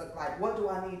does this look like? What do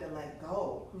I need to let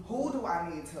go? Who do I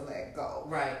need to let go?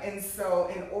 Right. And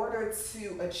so in order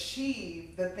to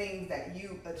achieve the things that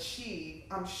you achieve,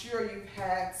 I'm sure you've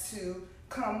had to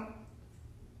come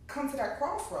to that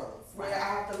crossroads where I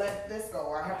have to let this go,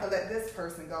 or I have to let this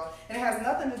person go. And it has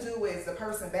nothing to do with is the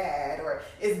person bad, or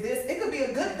is this, it could be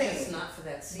a good It's thing, not for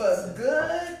that season. but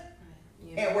good,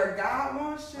 You know? and where God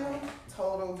wants you,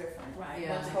 total different. Right. Yeah.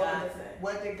 What did Total God different. say?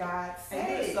 What did God And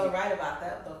say? you're so right about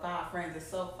that. The 5 friends is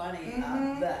so funny.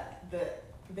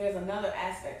 There's another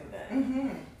aspect of that. Mm-hmm.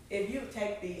 If you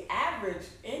take the average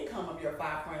income of your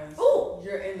 5 friends, Ooh.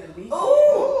 you're in the league.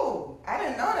 Ooh, I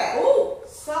didn't know that. Ooh.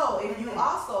 So if you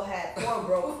also had 4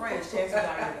 broke friends, chances are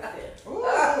you're the 5th.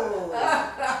 Ooh,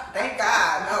 thank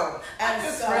God, no. And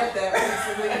Just so, read that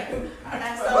recently.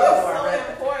 and so Oh, it's I so read that.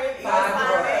 important. even 5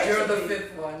 more. You're the financially.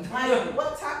 5th one. Like,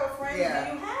 what type of friends Yeah.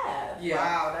 do you have? Yeah.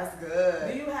 Wow, that's Do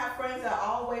good. you have friends that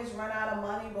always run out of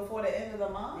money before the end of the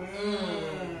month?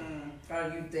 Are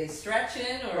they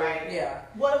stretching or Right. yeah?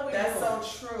 What are we That's doing?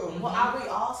 so true. Well, are we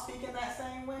all speaking that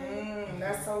same way?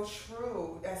 That's so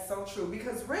true. That's so true.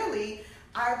 Because really,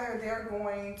 either they're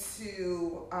going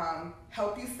to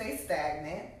help you stay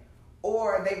stagnant,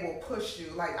 or they will push you.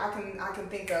 Like I can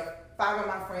think of 5 of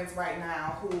my friends right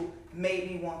now who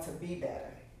made me want to be better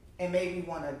and made me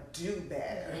want to do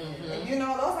better. And you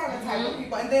know, those are the type of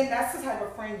people. And then that's the type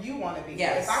of friend you want to be.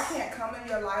 Yes. If I can't come in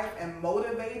your life and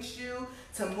motivate you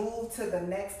to move to the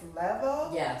next level,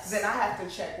 Yes. then I have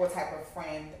to check what type of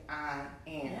friend I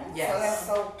am. Yes. So that's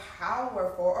so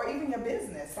powerful. Or even your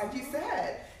business, like you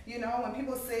said. You know, when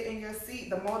people sit in your seat,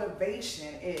 the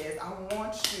motivation is, I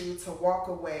want you to walk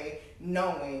away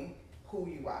knowing who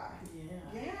you are. Yeah.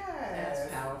 Yes.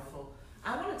 That's powerful.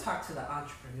 I want to talk to the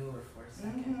entrepreneur for a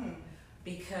second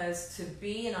because to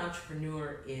be an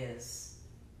entrepreneur is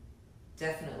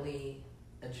definitely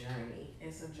a journey.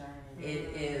 It's a journey.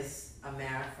 It is a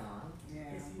marathon, Yeah.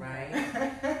 right?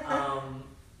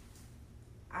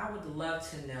 I would love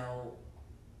to know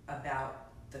about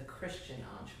the Christian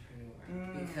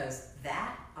entrepreneur because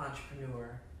that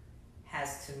entrepreneur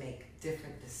has to make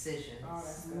different decisions, Oh,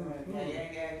 that's good.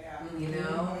 Yeah. you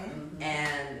know,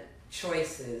 and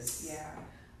choices. Yeah.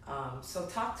 So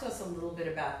talk to us a little bit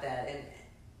about that,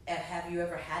 and have you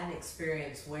ever had an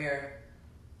experience where,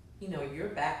 you know, your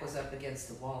back was up against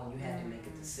the wall and you had to make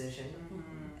a decision?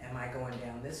 Am I going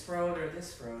down this road or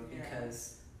this road?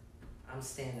 Because I'm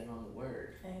standing on the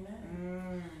word.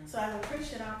 Amen. So as a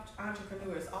Christian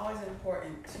entrepreneur, it's always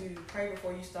important to pray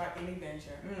before you start any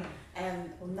venture. And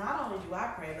not only do I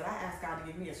pray, but I ask God to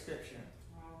give me a scripture.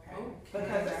 Okay.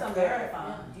 Because it's a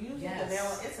marathon. You hit the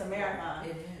nail. It's a marathon. It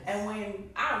is. And when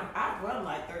I've run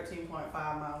like 13.5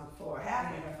 miles before,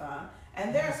 half marathon,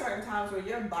 And there are certain times where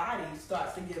your body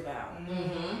starts to give out.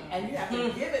 Mm-hmm. And you have to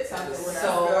give it something.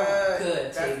 So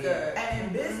good. That's good. And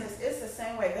in business, it's the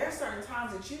same way. There are certain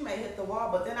times that you may hit the wall,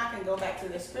 but then I can go back to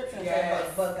the scripture and say,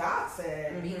 but God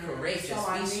said, be courageous, so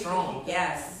I be need to strong. keep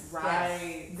Yes.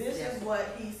 right. Yes. This Yes. is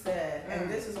what he said, and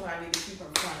this is what I need to keep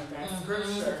in front of me.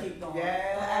 Scripture. To keep going.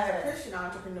 Yes. But as a Christian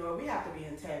entrepreneur, we have to be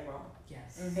integral.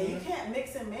 Yes. And you can't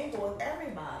mix and mingle with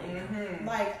everybody. Mm-hmm.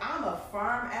 Like, I'm a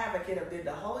firm advocate of, did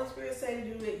the Holy Spirit say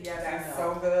to do it? Yes, That's or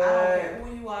no. so good. I don't care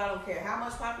who you are. I don't care how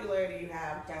much popularity you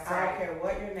have. That's I right. don't care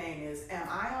what your name is. Am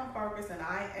I on purpose and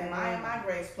am I in my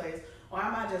grace place, or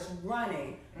am I just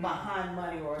running behind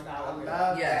money or a I dollar?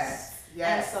 love Yes. that.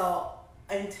 Yes. And so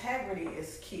integrity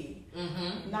is key.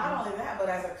 Not only that, but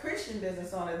as a Christian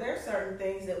business owner, there are certain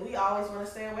things that we always want to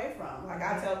stay away from. Like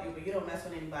I tell people, you don't mess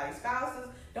with anybody's spouses,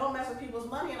 don't mess with people's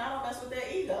money, and I don't mess with their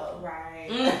ego. Right.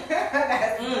 Mm.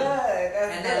 That's good.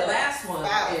 That's And good. that last one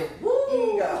Spouse. is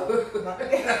woo.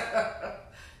 Ego.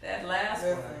 That last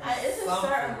Listen. one. It's a Something.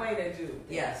 certain way to do things.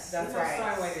 Yes. That's There's right. a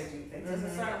certain way to do things. There's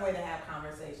a certain way to have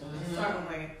conversations. There's a certain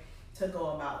way to go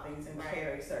about things and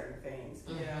carry certain things.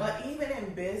 Yeah. But even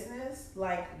in business,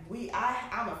 like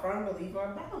I'm a firm believer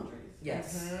of boundaries.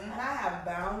 Yes. And I have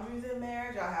boundaries in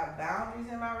marriage. I have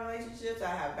boundaries in my relationships.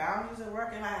 I have boundaries at work,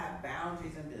 and I have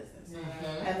boundaries in business.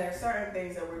 And there are certain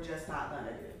things that we're just not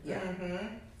gonna do. Yeah. Mm-hmm.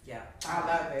 Yeah. I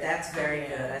love it. That's very Yeah.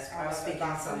 good. I was love speaking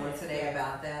to someone boundaries. today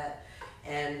about that,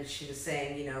 and she was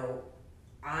saying,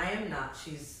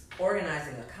 she's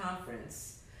organizing a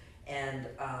conference, and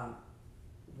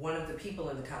one of the people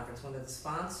in the conference, one of the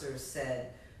sponsors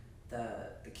said the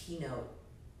keynote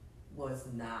was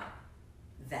not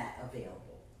that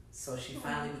available. So she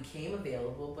finally became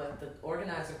available, but the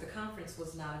organizer of the conference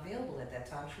was not available at that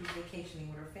time. She was vacationing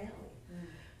with her family.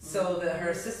 So her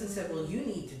assistant said, well, you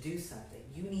need to do something.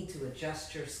 You need to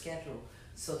adjust your schedule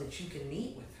so that you can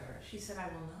meet with her. She said, I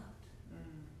will not.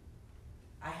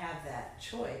 I have that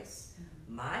choice.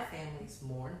 My family's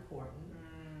more important.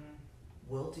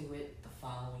 We'll do it the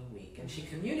following week. And she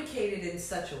communicated in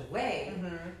such a way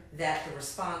that the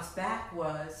response back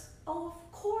was, oh,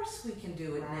 of course we can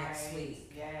do it next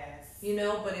week. Yes.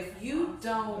 But if you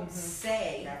don't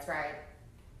say That's right.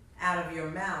 out of your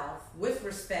mouth, with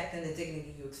respect and the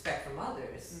dignity you expect from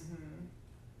others,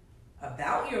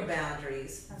 about your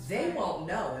boundaries, they won't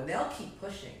know, and they'll keep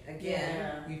pushing.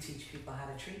 Again, you teach people how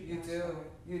to treat You do.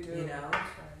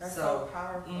 That's So, so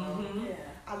powerful. Yeah.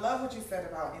 I love what you said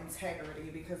about integrity,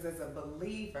 because as a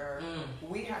believer,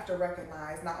 we have to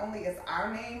recognize not only is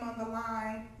our name on the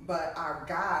line, but our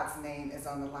God's name is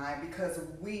on the line, because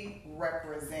we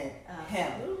represent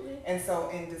Him. And so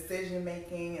in decision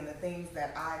making and the things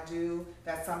that I do,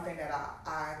 that's something that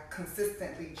I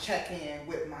consistently check in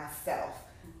with myself.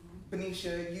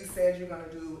 Benicia, you said you're going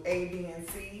to do A, B, and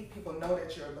C. People know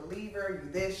that you're a believer,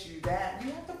 you this, you that.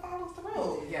 You have to follow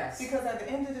through. Yes. Because at the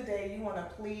end of the day, you want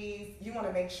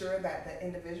to make sure that the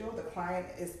individual, the client,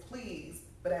 is pleased.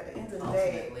 But at the end of the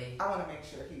day, I want to make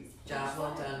sure he's job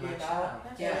well done, my you know? child.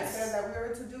 And Yes. it says that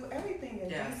we're to do everything in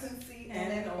decency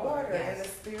and in order, in the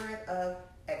spirit of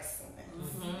excellence.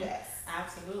 Yes.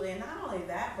 Absolutely. And not only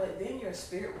that, but then your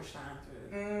spirit will shine through.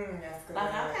 That's good.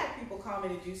 Like, I've had people call me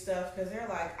to do stuff because they're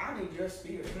like, I need your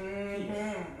spirit.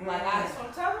 Like, that's what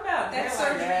I'm talking about. That They're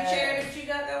surgery like, chair that you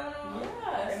got going on.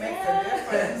 Yes, It makes a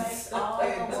difference. It makes all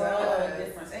It the world of does. a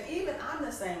difference. And even I'm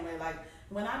the same way. Like,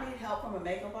 when I need help from a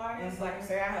makeup artist, like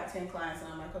say I have 10 clients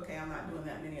and I'm like, okay, I'm not doing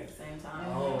that many at the same time.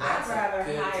 Oh, I'd that's a rather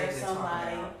good hire thing to talk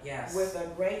somebody about. Yes. with a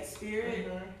great spirit,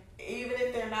 even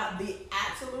if they're not the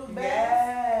absolute best,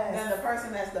 Yes. than the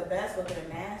person that's the best but they're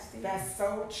nasty. That's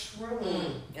so true.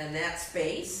 And that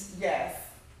space, Yes.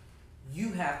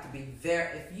 you have to be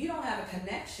very, if you don't have a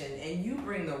connection and you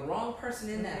bring the wrong person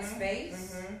in that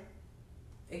space,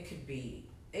 it could be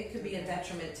a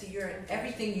detriment to your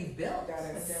everything you've built.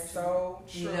 That is so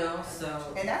true. You know,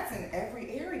 so And that's in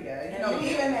every area, Every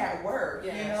even at work.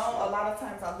 Yes. You know, a lot of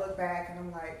times I look back and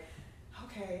I'm like,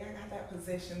 okay, I got that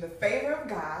position. The favor of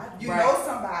God. You know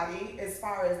somebody as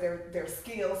far as their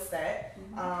skill set,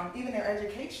 even their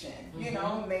education, you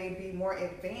know, may be more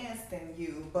advanced than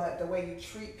you, but the way you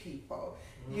treat people.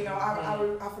 You know,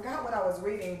 I forgot what I was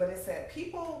reading, but it said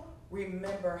people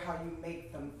remember how you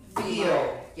make them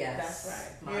feel. Yes.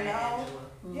 That's right. Maya You know?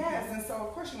 Angelou. Yes, and so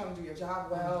of course you want to do your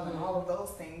job well and all of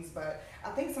those things, but I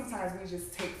think sometimes we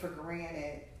just take for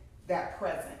granted that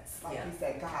presence, like you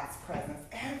said, God's presence.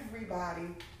 Everybody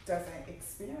doesn't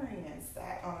experience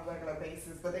that on a regular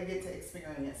basis, but they get to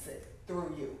experience it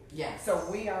through you. Yes. So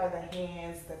we are the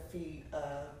hands, the feet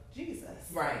of Jesus.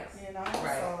 Right. You know?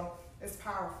 Right. So It's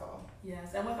powerful.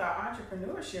 Yes, and with our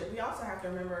entrepreneurship, we also have to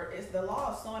remember it's the law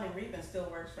of sowing and reaping still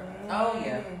works for us. Oh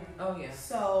yeah. Oh yeah.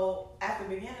 So at the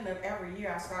beginning of every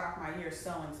year, I start off my year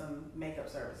sowing some makeup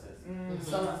services,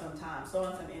 sowing some time,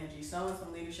 sowing some energy, sowing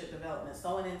some leadership development,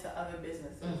 sowing into other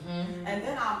businesses, and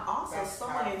then I'm also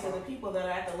sowing into the people that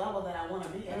are at the level that I want to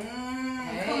be at.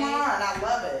 Come on, I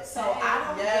love it. So I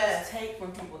don't just take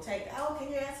from people. Oh,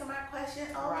 can you answer my question?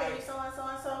 Oh, okay, so and so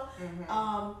and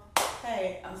so.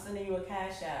 Hey, I'm sending you a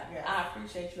cash app. Yes. I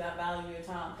appreciate you. I value your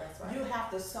time. That's right. You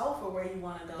have to sow for where you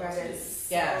want to go That to. is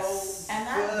Yes. And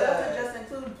that doesn't just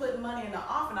include putting money in the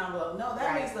offering envelope. No,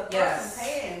 that means the person Yes.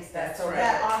 paying That's right.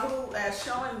 that are who are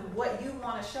showing what you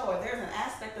want to show. Or there's an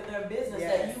aspect of their business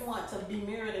that you want to be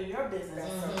mirrored in your business.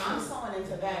 I'm sowing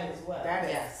into that as well. That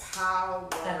is power.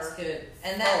 That's good.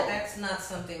 And that's not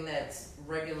something that's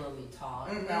regularly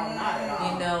taught. No, not at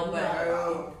all. You know,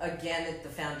 but again, at the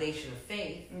foundation of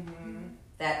faith,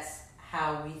 that's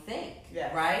how we think,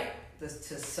 right? To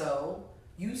sow,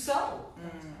 you sow,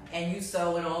 and you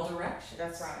sow in all directions.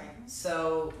 That's right.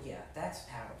 So yeah, that's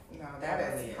powerful. No,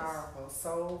 that really is powerful.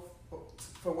 So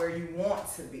for where you want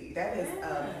to be, that is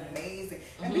amazing.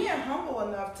 And being humble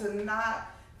enough to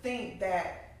not think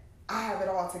that I have it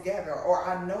all together, or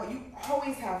I know. You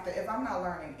always have to, if I'm not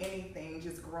learning anything,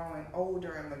 just growing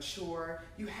older and mature,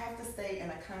 you have to stay in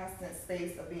a constant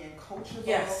space of being coachable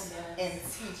and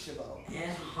teachable.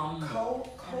 And humble.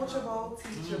 Coachable,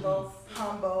 teachable,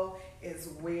 humble is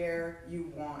where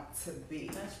you want to be.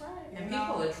 That's right. And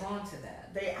people are drawn to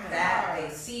that. They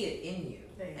see it in you.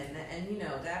 And you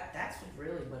know, that's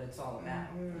really what it's all about,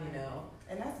 you know.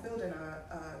 And that's building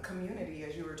a community,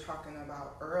 as you were talking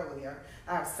about earlier.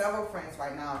 I have several friends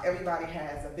right now. Everybody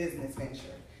has a business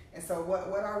venture. And so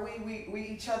what are we? We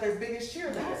each other's biggest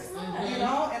cheerleaders. You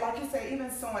know? And like you say,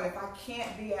 even sewing, if I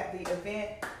can't be at the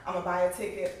event, I'm going to buy a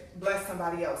ticket, bless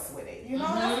somebody else with it. You know,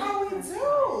 that's how we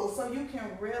do. So you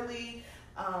can really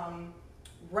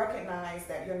recognize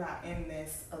that you're not in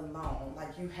this alone.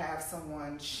 Like, you have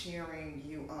someone cheering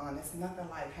you on. It's nothing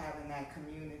like having that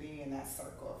community and that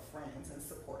circle of friends and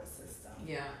support system.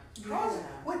 Yeah.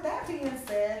 With that being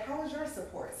said, how is your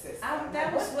support system?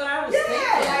 That was what I was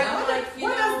thinking.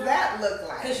 What does that look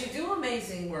like? Because you do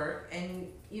amazing work,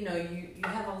 and you know you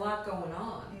have a lot going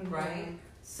on, right?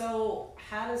 So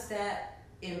how does that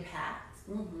impact,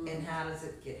 and how does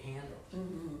it get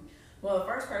handled? Well, the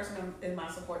first person in my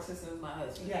support system is my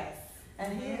husband. Yes.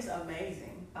 And he is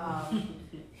amazing.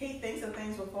 He thinks of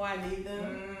things before I need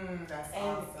them. That's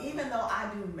and awesome. even though I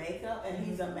do makeup and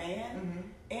he's a man,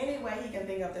 any way he can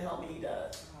think of to help me, he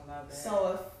does. I love it.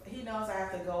 So if he knows I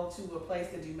have to go to a place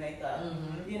to do makeup,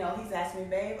 you know, he's asked me,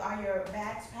 babe, are your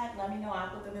bags packed? Let me know. I'll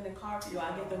put them in the car for you.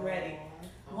 I'll get them ready.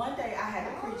 One day I had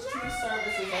to preach 2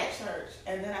 services at church,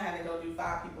 and then I had to go do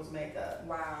 5 people's makeup.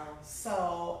 Wow.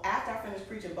 So after I finished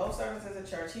preaching both services at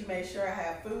church, he made sure I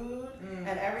had food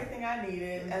and everything I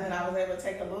needed, and then I was able to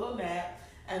take a little nap.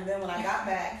 And then when I got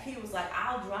back, he was like,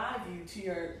 "I'll drive you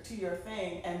to your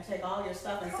thing and take all your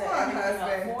stuff and set everything up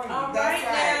for you. All right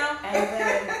now. And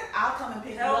then I'll come and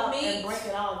pick you up and break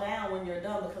it all down when you're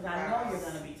done, because I know you're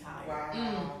gonna be tired."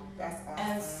 Wow. That's awesome.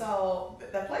 And so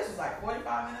the place was like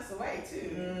 45 minutes away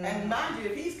too. And mind you,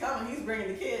 if he's coming, he's bringing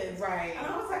the kids. Right. And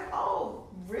I was like, "Oh,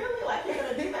 really? Like, you're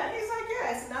gonna do that?" He's like,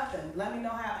 "Yeah, it's nothing. Let me know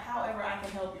however I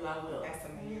can help you. I will." That's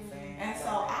amazing. And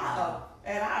so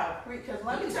because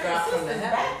let me You tell dropped you, from the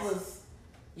sister's back heavens. was.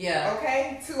 Yeah.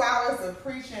 Okay, 2 hours of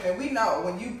preaching, and we know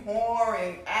when you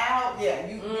pouring out,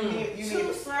 you need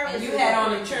 2 services. And you had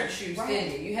on the church shoes,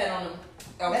 didn't you? You had on them.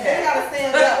 And then you gotta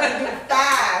stand up and do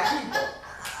 5 people.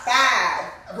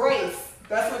 5. Grace.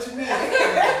 That's what you need.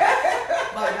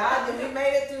 But God, we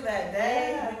made it through that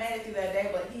day. We made it through that day,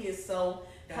 but he is so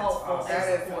helpful. Awesome. And That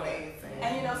is supportive. amazing.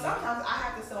 And you know, sometimes I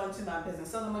have to sow into my business.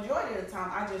 So the majority of the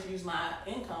time, I just use my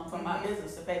income from my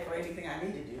business to pay for anything I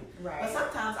need to do. Right. But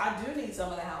sometimes I do need some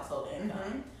of the household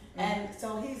income. And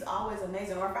so he's always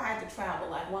amazing. Or if I had to travel,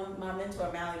 like my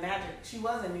mentor, Mally Magic, she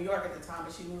was in New York at the time,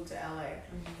 but she moved to LA.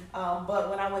 But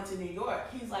when I went to New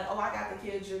York, he's like, "Oh, I got the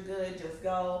kids, you're good, just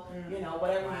go. You know,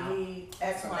 whatever you need,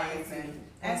 X, Y, and Z."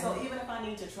 And so even if I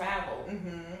need to travel,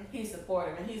 he's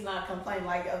supportive, and he's not complaining.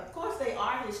 Like, of course, they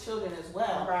are his children as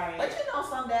well. Right. But you know,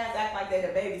 some dads act like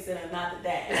they're the babysitter and not the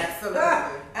dad. Absolutely.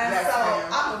 And Yes, so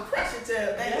ma'am. I'm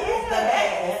appreciative that he's the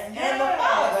dad and the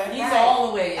father. He's all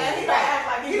the way in. And he don't act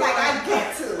like He's like, I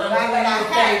get to.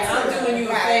 I'm doing you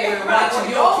a favor and watching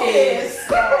your kids.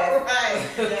 Right.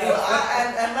 So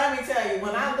and let me tell you,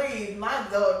 when I leave, my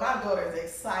daughter is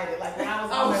excited. Like when I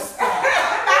was on the spot.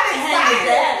 Hang with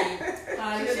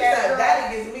daddy. She said,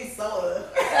 "Daddy gives me soda."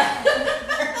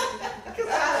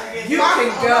 You can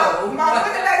go. Mom,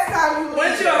 when the next time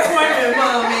morning,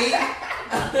 mommy.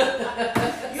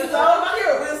 You so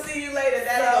cute. We'll see you later.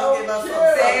 Daddy gonna give us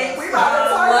some Thanks. we I about to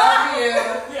talk love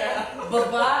you. Yeah.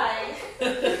 Bye-bye.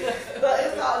 But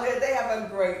it's all good. They have a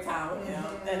great time with him,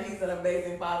 and he's an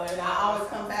amazing father. And I always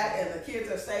come back, and the kids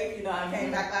are safe. You know, I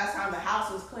came back last time. The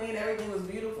house was clean. Everything was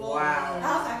beautiful. Wow.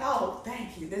 I was like, oh,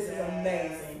 thank you. This is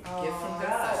amazing. Gift from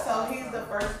God. So he's the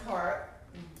first part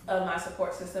of my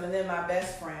support system, and then my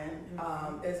best friend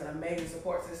is an amazing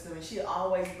support system, and she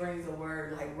always brings a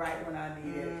word like right when I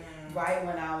need it, right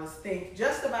when I was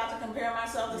just about to compare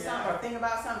myself to something or think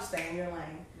about something. Stay in your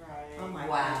lane. Right. I'm like,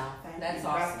 Wow. thank That's you.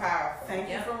 awesome. That's powerful. Thank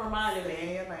you for reminding Stay in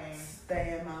me. your lane.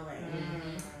 Stay in my lane.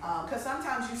 Because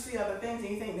sometimes you see other things and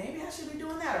you think maybe I should be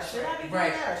doing that, or should I be doing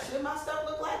Right. that, or should my stuff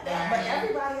look like that? But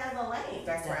everybody has a lane.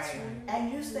 That's That's right. right.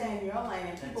 And you stay in your lane,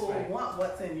 and people That's right. will want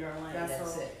what's in your lane.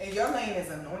 That's So, it. and your lane is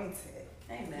anointed.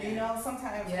 Amen. You know,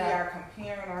 sometimes we Yeah. are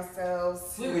comparing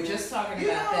ourselves to, We were just talking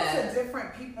you about know, that. to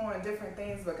different people and different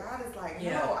things, but God is like,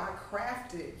 Yeah. no, I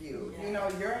crafted you. Yeah. You know,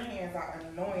 your hands are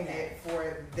anointed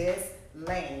for this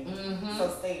lane. Mm-hmm.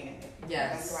 So stay in it.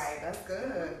 Yes. That's right. That's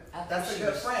good. I think That's a she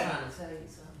good was friend. trying to tell you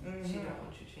something. She Mhm. don't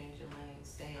want you to change your lane.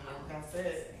 Stay in your lane. That's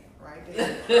it. Right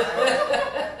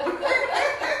there.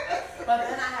 But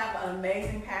then I have an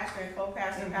amazing pastor and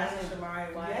co-pastor, Pastor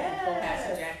Shamari White and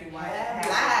co-pastor Jackie White. Yes.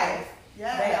 Live.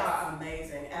 Yes. They are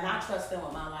amazing, and I trust them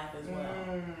with my life as well.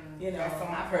 You know, That's so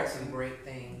I've heard some great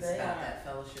things They about are. that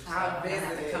fellowship. So I I'm gonna have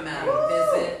to visited. come out Woo! and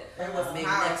visit. It was Maybe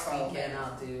powerful. next weekend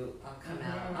I'll come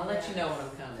out. I'll let you know when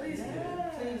I'm coming. Please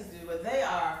Yes. do, please do. But they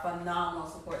are phenomenal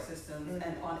support systems,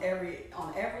 and on every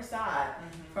side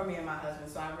for me and my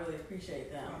husband. So I really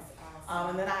appreciate them. That's awesome.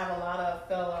 And then I have a lot of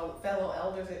fellow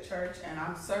elders at church, and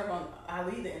I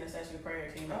lead the intercession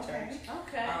prayer team at Okay. church.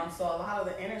 Okay. So a lot of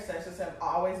the intercessors have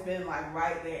always been like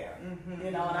right there,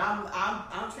 you know, and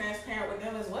I'm transparent with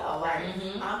them as well. Like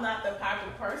I'm not the type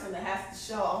of person that has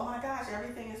to show, oh my gosh,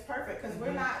 everything is perfect, because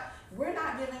we're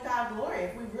not giving God glory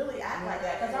if we really act like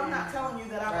that. Because I'm not telling you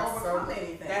that I've That's so overcome good.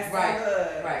 anything. That's Right. so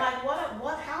good. Right.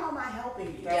 Like how am I helping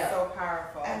you? That's Yeah. so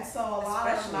powerful. And so a lot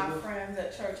of Especially my with- friends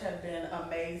at church have been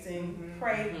amazing,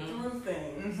 prayed through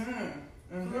things.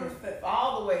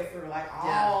 All the way through, like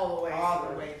Yeah. all the way All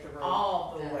through. the way through.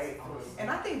 All the That's way through. awesome. And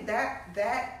I think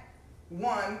that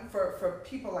one for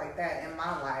people like that in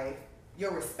my life,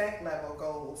 your respect level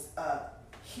goes up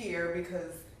here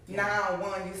because now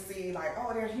you see like,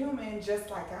 oh, they're human just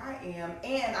like I am,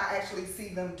 and I actually see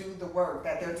them do the work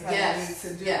that they're telling me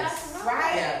to do. Yes.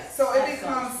 Right? Yes. So it That's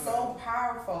becomes so so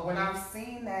powerful when I've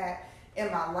seen that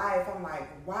in my life. I'm like,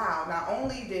 wow, not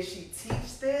only did she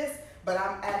teach this, but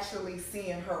I'm actually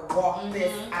seeing her walk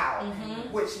this out,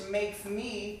 which makes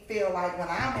me feel like when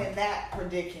I'm in that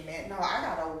predicament, no, I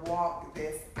gotta walk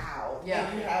this out. Yeah.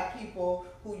 And you have people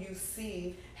who you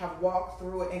see have walked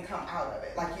through it and come out of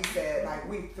it. Like you said, like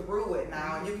we through it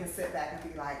now, and you can sit back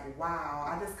and be like, wow,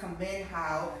 I just commend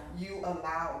how you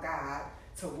allow God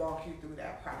to walk you through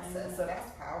that process. So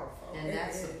that's powerful. And It that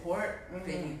is. support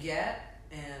that you get,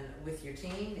 and with your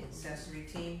team, the accessory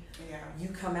team, Yeah. you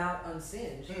come out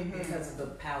unsinged because of the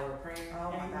power of prayer.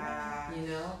 Oh my God. You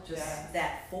know, just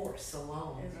that force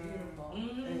alone. It's beautiful.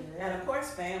 Mhm. And of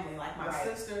course, family. Like my Right.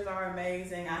 sisters are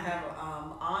amazing. I have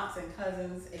aunts and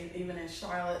cousins, even in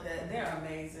Charlotte, that they're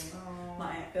amazing. Oh.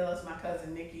 My Aunt Phyllis, my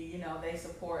cousin Nikki, you know, they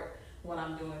support what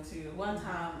I'm doing too. One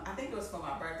time, I think it was for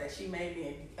my birthday, she made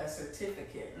me a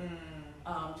certificate.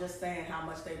 Just saying how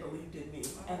much they believed in me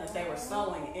and that they were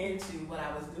sowing into what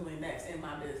I was doing next in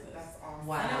my business. That's awesome.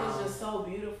 Wow. And it was just so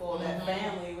beautiful that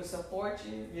family would support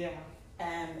you Yeah.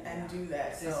 and do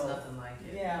that. There's So nothing like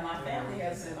it. yeah, my It family really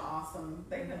has is. been awesome.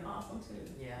 They've been awesome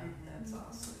too. Yeah, that's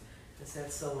awesome.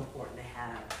 That's so important to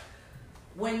have.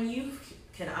 When you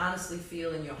can honestly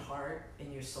feel in your heart,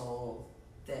 in your soul,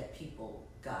 that people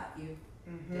got you,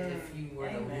 that if you were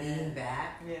to lean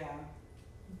back, Yeah.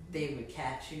 they would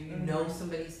catch you. You know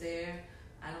somebody's there.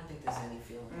 I don't think there's any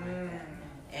feeling like that.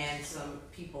 And some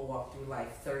people walk through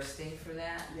life thirsting for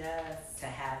that. Yes. To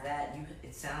have that,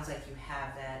 it sounds like you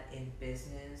have that in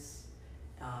business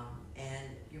and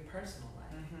your personal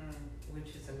life,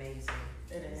 which is amazing.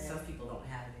 It is. Some people don't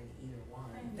have it in either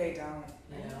one, They don't.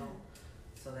 you know.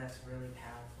 So that's really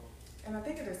powerful. And I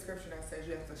think of the scripture that says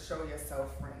you have to show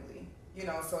yourself friendly. You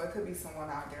know, so it could be someone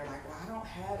out there like, well, I don't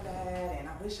have that and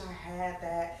I wish I had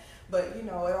that. But, you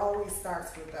know, it always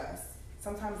starts with us.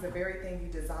 Sometimes the very thing you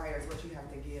desire is what you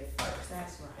have to give first.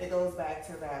 That's right. It goes back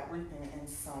to that reaping and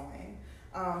sowing.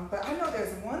 But I know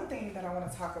there's one thing that I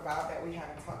want to talk about that we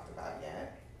haven't talked about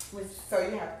yet. So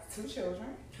you have 2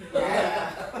 children.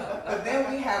 Yeah. But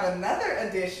then we have another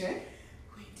addition.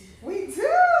 We do,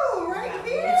 right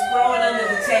here. It's growing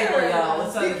under the table, y'all.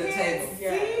 It's under the You table.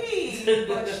 can't see,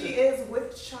 but she is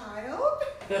with child.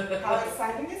 How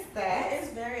exciting is that? It is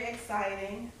very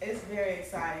exciting. It's very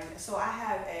exciting. So I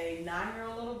have a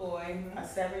 9-year-old little boy, a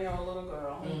 7-year-old little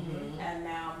girl, and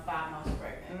now I'm 5 months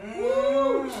pregnant.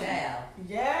 Woo, child.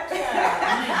 Yeah,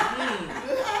 child.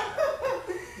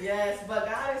 Yes, but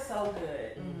God is so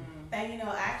good. And you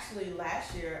know, actually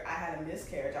last year I had a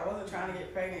miscarriage. I wasn't trying to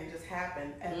get pregnant, it just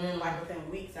happened. And then like within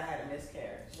weeks I had a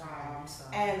miscarriage. Wow.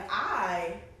 And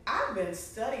I've been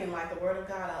studying like the Word of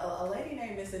God. A lady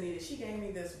named Miss Anita, she gave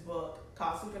me this book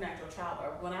called Supernatural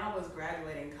Childbirth when I was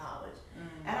graduating college.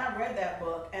 And I read that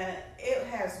book, and it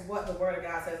has what the Word of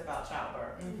God says about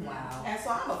childbirth. Wow. And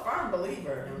so I'm a firm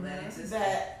believer That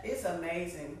that it's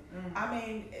amazing. I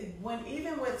mean,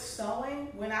 even with sowing,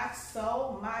 when I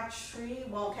sow, my tree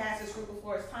won't cast its fruit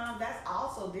before its time. That's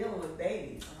also dealing with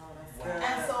babies.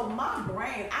 And so my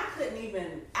brain, I couldn't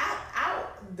even,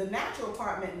 the natural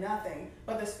part meant nothing,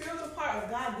 but the spiritual part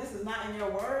of God, this is not in your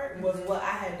word, was what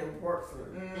I had to work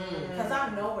through. Because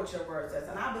I know what your word says,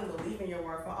 and I've been believing your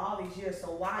word for all these years, so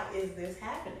why is this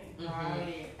happening?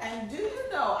 Right. And do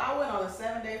you know, I went on a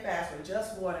 7-day fast with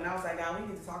just water, and I was like, God, we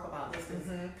need to talk about this,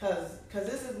 because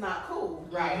this is not cool.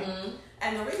 Right.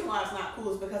 And the reason why it's not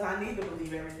cool is because I need to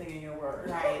believe everything in your word.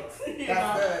 Right. You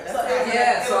That's know? good. That's So good.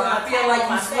 Yeah, so I feel like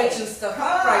my you're switching faith. stuff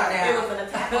up right It now. was an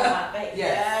attack on my faith.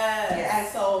 Yes. Yes. And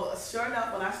so, sure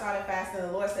enough, when I started fasting,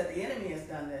 the Lord said the enemy has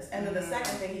done this. And then the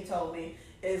second thing He told me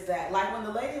is that, like when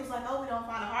the lady was like, "Oh, we don't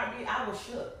find a heartbeat," I was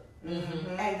shook.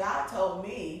 And God told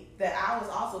me that I was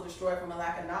also destroyed from a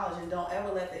lack of knowledge, and don't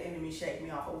ever let the enemy shake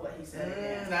me off of what He said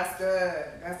again. That's good.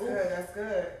 That's good. That's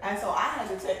good. And so I had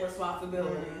to take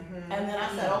responsibility. And then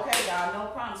I said, okay, God, no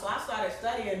problem. So I started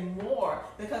studying more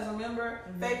because remember,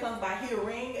 faith comes by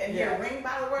hearing and hearing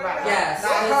by the word of God. Yes,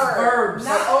 Not it's heard. verbs.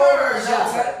 Not over and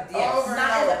Just- over. yes. Over and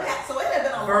Not in the over. past. So it had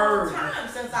been a Verb. long time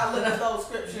since I looked at those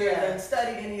scriptures and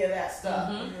studied any of that stuff.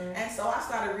 And so I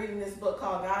started reading this book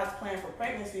called God's Plan for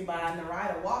Pregnancy by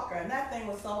Narita Walker. And that thing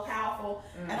was so powerful.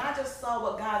 And I just saw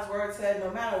what God's word said,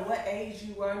 no matter what age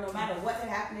you were, no matter what had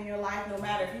happened in your life, no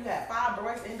matter if you had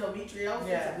fibroids,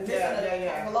 endometriosis, missing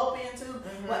a fallopian tube,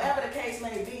 whatever the case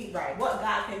may be, what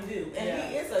God can do. And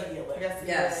He is a healer.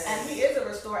 Yes. And He is a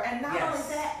restorer. And not only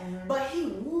that, but He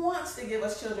wants to give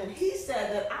us children. He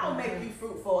said that I'll make you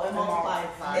fruitful and multiply.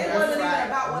 It wasn't even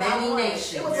about what I wanted.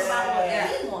 It was about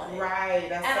what He wanted. Right.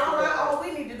 That's And so good. all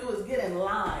we need to do is get in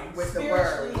line With the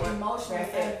spiritually, word. emotionally,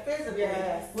 and physically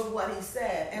with what He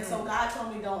said. And so Mm-hmm. God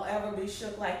told me, don't ever be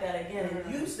shook like that again.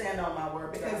 And you stand on my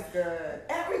word, because That's good.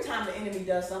 every time the enemy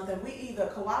does something, we either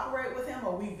cooperate with him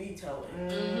or we veto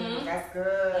it. That's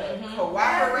good.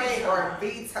 Cooperate or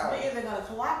veto. We're either going to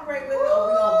cooperate with it or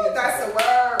we're going to veto That's it. a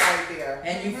word right there.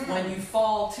 And when you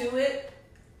fall to it,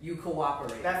 you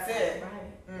cooperate. That's it.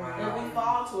 Right. Wow. When we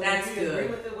fall to it, That's we good. agree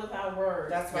with it with our words.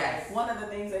 That's right. Yes. One of the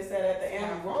things they said at the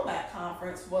annual Romac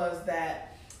conference was that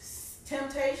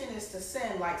temptation is to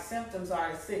sin like symptoms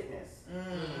are to sickness.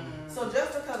 So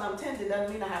just because I'm tempted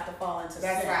doesn't mean I have to fall into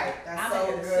That's sin. right. That's I so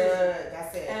make a good. decision.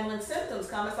 That's it. And when symptoms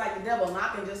come, it's like the devil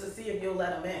knocking just to see if you'll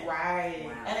let him in. Right.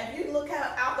 Wow. And if you look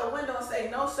out the window and say,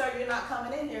 "No, sir, you're not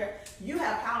coming in here," you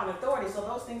have power and authority, so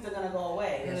those things are going to go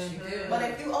away. Yes, you do. But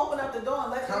if you open up the door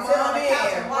and let them Come sit on on the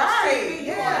couch in. and watch Right. TV, you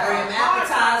Yeah. Bring have a hard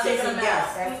time appetizers kicking and them yes.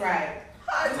 out. That's right.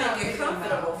 Hard You time make it kicking them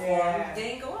comfortable out. for them. They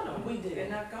ain't going on. We do. They're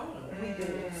not going on. We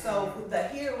do. So with the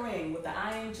hearing, with the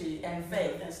ing and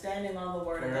faith and standing on the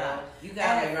word of God. You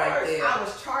got And it at right first, there. I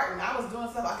was charting. I was doing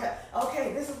stuff.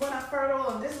 Okay, this is when I'm fertile,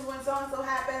 and this is when so and so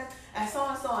happens, and so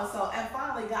and so and so. And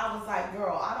finally, God was like,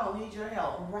 "Girl, I don't need your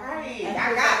help." Right. And I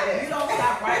he was got like, it. If you don't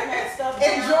stop writing that stuff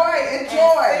down, Enjoy. and thinking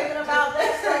Enjoy. about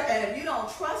that stuff, and if you don't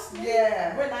trust me,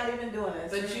 Yeah. we're not even doing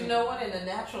this. But you know what? In the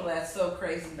natural, that's so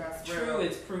crazy. That's true. real.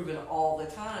 It's proven all the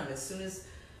time. As soon as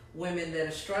women that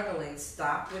are struggling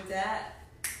stop with that,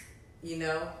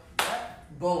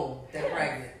 boom, they're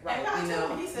pregnant. And God You told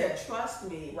know, me, He said, "Trust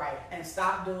me, Right. and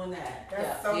stop doing that."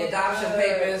 That's so the adoption good.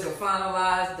 papers are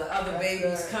finalized. The other That's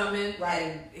baby's good. coming, Right.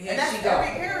 and here And that's she every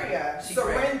goes. area. She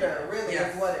Surrender really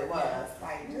Yes. is what it was.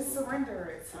 Like, just surrender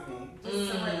it to me.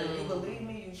 Just surrender. You believe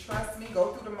me, you trust me,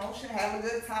 go through the motion, have a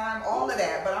good time, all of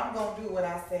that. But I'm going to do what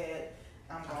I said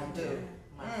I'm going to do.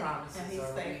 My Mm. promises And He's are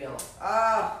faithful. real.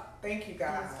 Oh, thank you,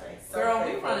 God. So Girl,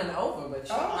 we faithful. running over, but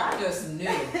Oh. I just knew.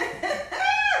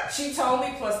 She told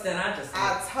me, plus then I just knew.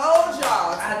 I told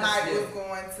y'all I tonight just was knew.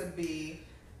 going to be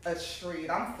a treat.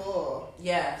 I'm full.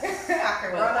 Yes. I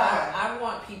can But run on. I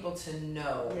want people to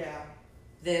know Yeah.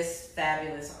 this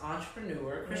fabulous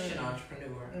entrepreneur, Christian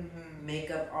entrepreneur,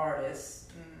 makeup artist,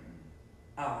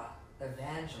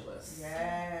 evangelist,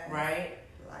 Yes. right?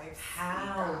 Life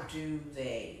How speaker. do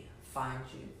they find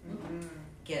you? Mhm.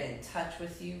 Get in touch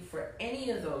with you for any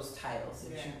of those titles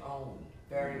that you own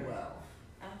very well.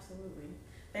 Absolutely.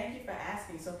 Thank you for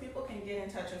asking. So people can get in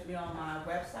touch with me on my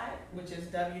website, which is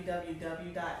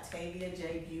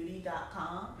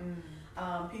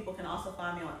www.taviajbeauty.com. People can also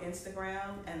find me on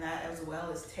Instagram, and that as well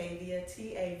is Tavia,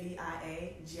 TAVIA,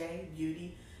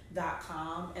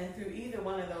 and through either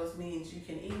one of those means, you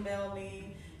can email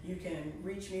me, you can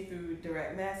reach me through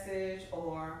direct message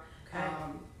or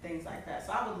things like that.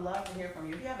 So I would love to hear from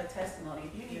you. If you have a testimony,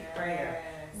 if you need prayer,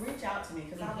 reach out to me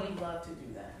because I would love to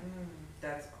do that.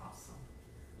 That's awesome.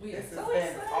 We This are has so been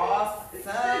excited. awesome. This is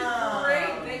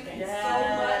great. Thank you so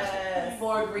much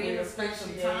for agreeing to spend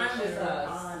some time with us.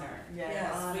 Honor.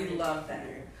 Yes, honor we to love you. that.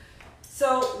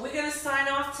 So we're gonna sign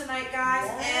off tonight, guys,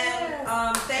 Yes.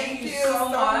 and thank you you so so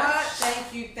much. much.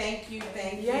 Thank you.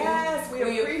 Yes,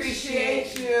 we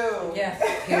appreciate you. Yes,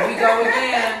 here we go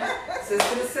again,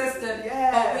 sister to sister.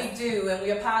 Yes. But we do, and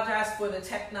we apologize for the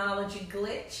technology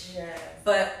glitch. Yes.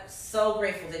 But so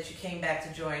grateful that you came back to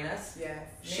join us. Yes.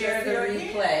 Share the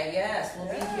replay. Yes, we'll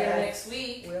be here Yes. next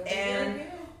week. We'll be and here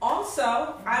again.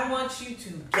 also, I want you to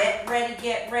get ready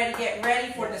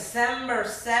for December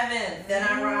 7th, Then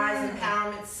I Rise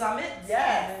Empowerment Summit.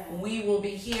 Yes. We will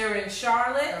be here in It's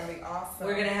Charlotte. gonna be awesome.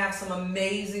 We're going to have some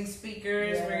amazing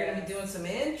speakers. Yes. We're going to be doing some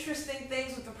interesting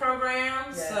things with the program.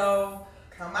 Yes. So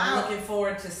come I'm out. looking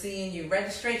forward to seeing you.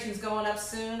 Registration's going up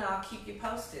soon. I'll keep you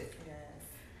posted. Yes.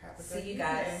 Have a See good you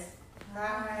guys. evening.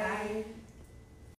 Bye. Bye.